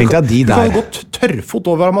 Tenk deg de du kan der. jo gått tørrfot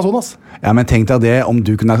over Amazonas. Ja, men tenk deg det om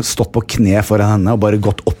du kunne stått på kne foran henne og bare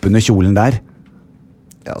gått opp under kjolen der.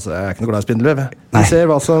 Ja, altså, jeg er ikke noe glad i spindelvev. Nei. Vi ser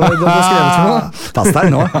hva som det er skrevet for noe. Pass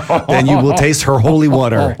deg nå. Then you will taste her holy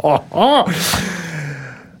water.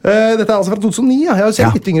 Dette er altså fra 2009. Ja. Jeg har jo sett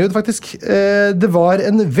Ja. litt yngre ut, faktisk. Det var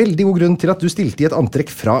en veldig god grunn til at du stilte i et antrekk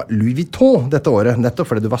fra Louis Vuitton dette året. Nettopp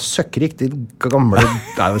fordi du var søkkrik, din gamle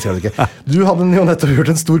Nei, det sier du ikke. Du hadde jo nettopp gjort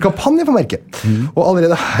en stor kampanje for merket. Og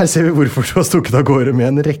allerede her ser vi hvorfor du har stukket av gårde med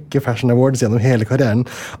en rekke fashion awards gjennom hele karrieren.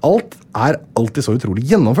 Alt er alltid så utrolig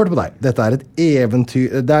gjennomført på deg. Dette er et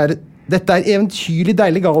eventyr... Dette er eventyrlig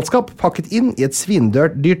deilig galskap pakket inn i et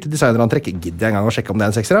svindyrt designerantrekk. Gidder jeg en gang å sjekke om det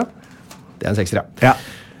er en 6-er? Det er en 6-er, Ja.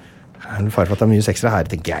 Det er en fare for at det er mye 6-ere her,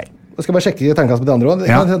 tenker jeg. Nå skal jeg bare sjekke terningkast på de andre også.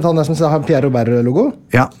 Ja. Kan jeg ta den som har Pierre Robert-logo?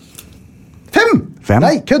 Ja. 5! 5? Nei,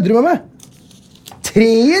 kødder du med meg?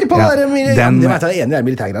 3-er på Ja, det der den- det vet jeg er enig i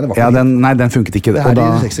militærgreiene. Det var Ja, ikke nei, den funket ikke. det Og her da,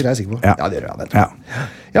 gir 6-er, jeg er sikker på. Ja. Ja, det gjør jeg. ja.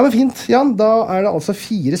 Ja, men fint, Jan. Da er det altså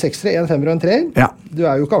 4 6-ere, 1 5-er og en 3-er. Ja. Du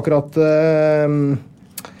er jo ikke akkurat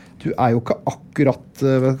hva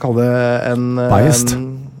skal jeg kalle det, en Biased?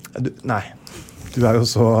 Nei. Du er jo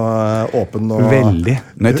så åpen og Veldig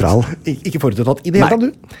nøytral. Ikke forutinntatt i det hele Nei. tatt,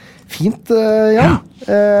 du. Fint, Jan.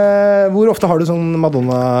 Hvor ofte har du sånn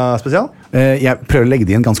Madonna-spesial? Jeg prøver å legge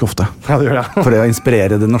det inn ganske ofte. Ja, du gjør det. For å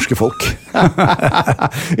inspirere det norske folk.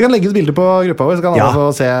 Vi kan legge ut bilder på gruppa vår, så kan Ja. alle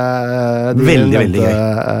få se de Veldig, nevnte,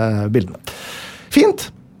 veldig bildene.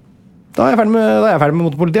 Fint. Da er jeg ferdig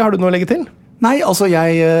med Motorpolitiet. Har du noe å legge til? Nei, altså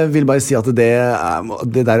jeg vil bare si at det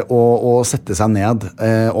der å sette seg ned,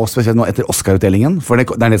 og spesielt nå etter Oscar-utdelingen, for det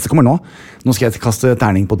er det som kommer nå. Nå skal jeg kaste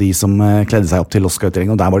terning på de som kledde seg opp til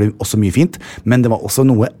Oscar-utdelingen, og der var det også mye fint, men det var også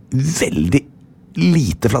noe veldig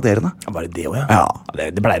lite flatterende. Ja, bare det også, Ja.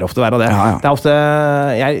 Det pleier ofte å være det. Ja, ja. Det er ofte,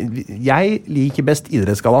 jeg liker best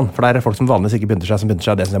idrettsgallaen, for det er folk som vanligvis ikke pynter seg, som pynter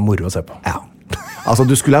seg. Det synes jeg er moro å se på. Ja. Altså,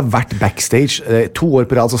 du skulle ha vært backstage. 2 år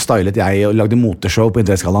på rad så stylet jeg og lagde moteshow på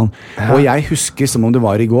Idrettsgallaen. Og jeg husker som om det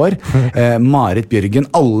var i går, Marit Bjørgen,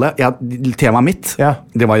 temaet mitt, Ja.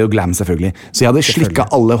 det var jo glam selvfølgelig. Så jeg hadde slikket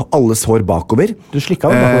alles hår bakover. Du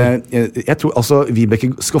slikket det bakover? Jeg tror, altså,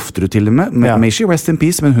 Vibeke Skofterud til og med, Ja. may she rest in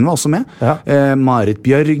peace, men hun var også med. Ja. Marit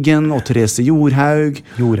Bjørgen og Therese Jorhaug.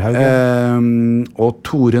 Og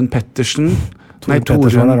Torunn Pettersen.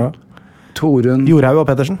 Pettersen var der også. Torunn Jorhaug og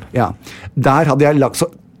Pettersen. Ja, der hadde jeg lagt så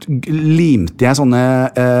limte jeg sånne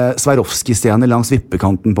Swarovski-stener langs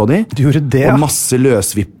vippekanten på de. Du gjorde det, ja. Og masse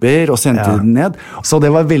løsvipper og sendte Ja. den ned. Så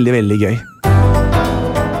det var veldig, veldig gøy.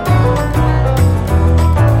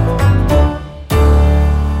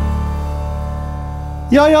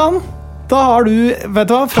 Ja, Jan. Da har du, vet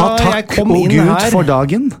du hva, fra jeg Takk kom og inn Gud her for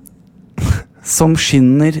dagen som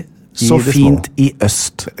skinner så I det små. fint i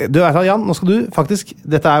øst. Du vet hva, Jan, nå skal du faktisk,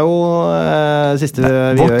 dette er jo siste vi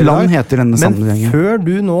Vårt gjør i land dag. heter denne Men sammenhengen. før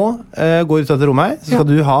du nå går ut av dette rommet her, så skal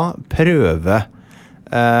du ha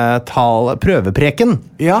prøvepreken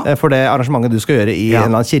Ja. for det arrangementet du skal gjøre i Ja.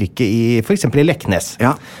 en eller annen kirke, for eksempel i Leknes.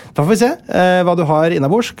 Ja. Da får vi se hva du har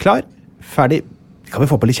innabords. Klar, ferdig. Kan vi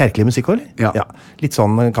få på litt kjerkelig musikk også, eller? Ja. Litt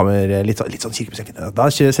sånn kirkemusikk. Da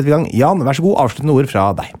setter vi i gang. Jan, vær så god, avsluttende ord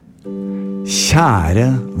fra deg. Kjære,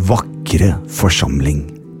 vakre forsamling.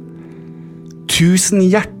 Tusen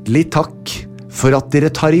hjertelig takk for at dere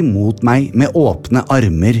tar imot meg med åpne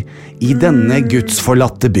armer i denne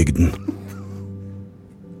gudsforlatte bygden.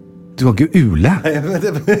 Du kan ikke ule. Jeg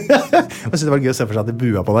synes det var gøy å se for seg at de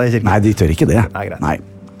bua på deg i kirken. Nei, de tør ikke det. Nei, greit. Nei.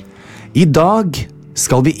 I dag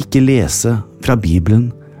skal vi ikke lese fra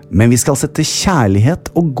Bibelen, men vi skal sette kjærlighet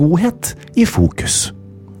og godhet i fokus.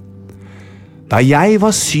 Da jeg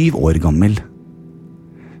var 7 år gammel,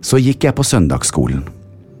 så gikk jeg på søndagsskolen,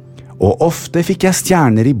 og ofte fikk jeg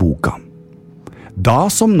stjerner i boka. Da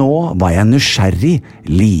som nå var jeg nysgjerrig,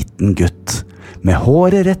 liten gutt, med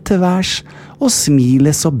håret rett til værs og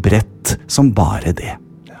smilet så bredt som bare det.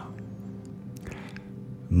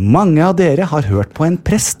 Mange av dere har hørt på en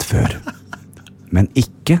prest før, men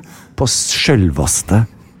ikke på sjølvaste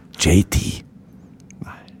JT.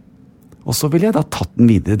 Og så ville jeg da tatt den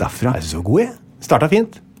videre derfra. Er du så god, jeg? Starta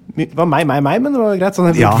fint. Det var meg, men det var greit.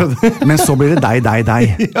 Sånn Ja, men så blir det deg.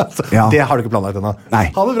 Ja, så, Ja. Det har du ikke planlagt ennå.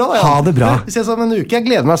 Nei. Ha det bra, da. Jan. Ha det bra. Vi ses om en uke. Jeg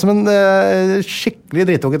gleder meg som en skikkelig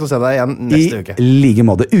drittunge til å se deg igjen neste uke. I like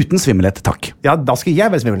måte. Uten svimmelhet, takk. Ja, da skal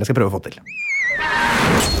jeg være svimmel. Jeg skal prøve å få til.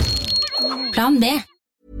 Plan B.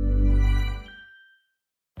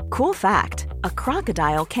 Cool fact, a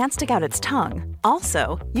crocodile can't stick out its tongue.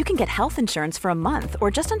 Also, you can get health insurance for a month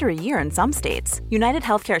or just under a year in some states. United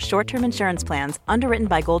Healthcare short-term insurance plans, underwritten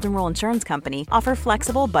by Golden Rule Insurance Company, offer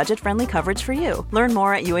flexible, budget-friendly coverage for you. Learn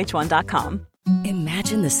more at uh1.com.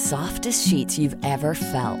 Imagine the softest sheets you've ever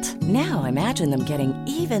felt. Now imagine them getting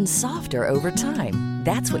even softer over time.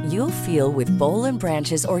 That's what you'll feel with Boll &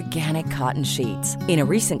 Branch's organic cotton sheets. In a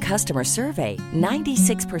recent customer survey,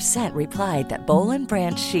 96% replied that Boll &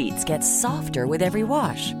 Branch sheets get softer with every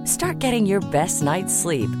wash. Start getting your best night's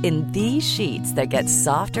sleep in these sheets that get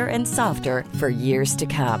softer and softer for years to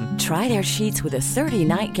come. Try their sheets with a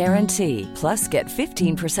 30-night guarantee. Plus, get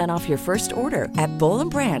 15% off your first order at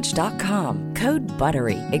bollandbranch.com. Code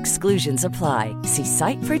BUTTERY. Exclusions apply. See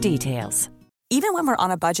site for details. Even when we're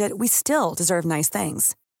on a budget, we still deserve nice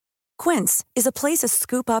things. Quince is a place to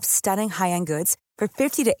scoop up stunning high-end goods for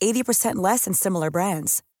 50 to 80% less than similar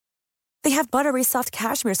brands. They have buttery soft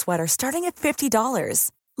cashmere sweaters starting at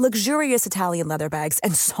 $50, luxurious Italian leather bags,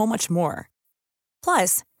 and so much more.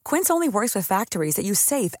 Plus, Quince only works with factories that use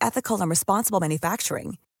safe, ethical, and responsible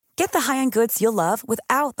manufacturing. Get the high-end goods you'll love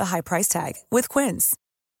without the high price tag with Quince.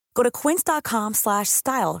 Go to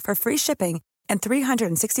quince.com/style for free shipping and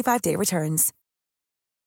 365-day returns.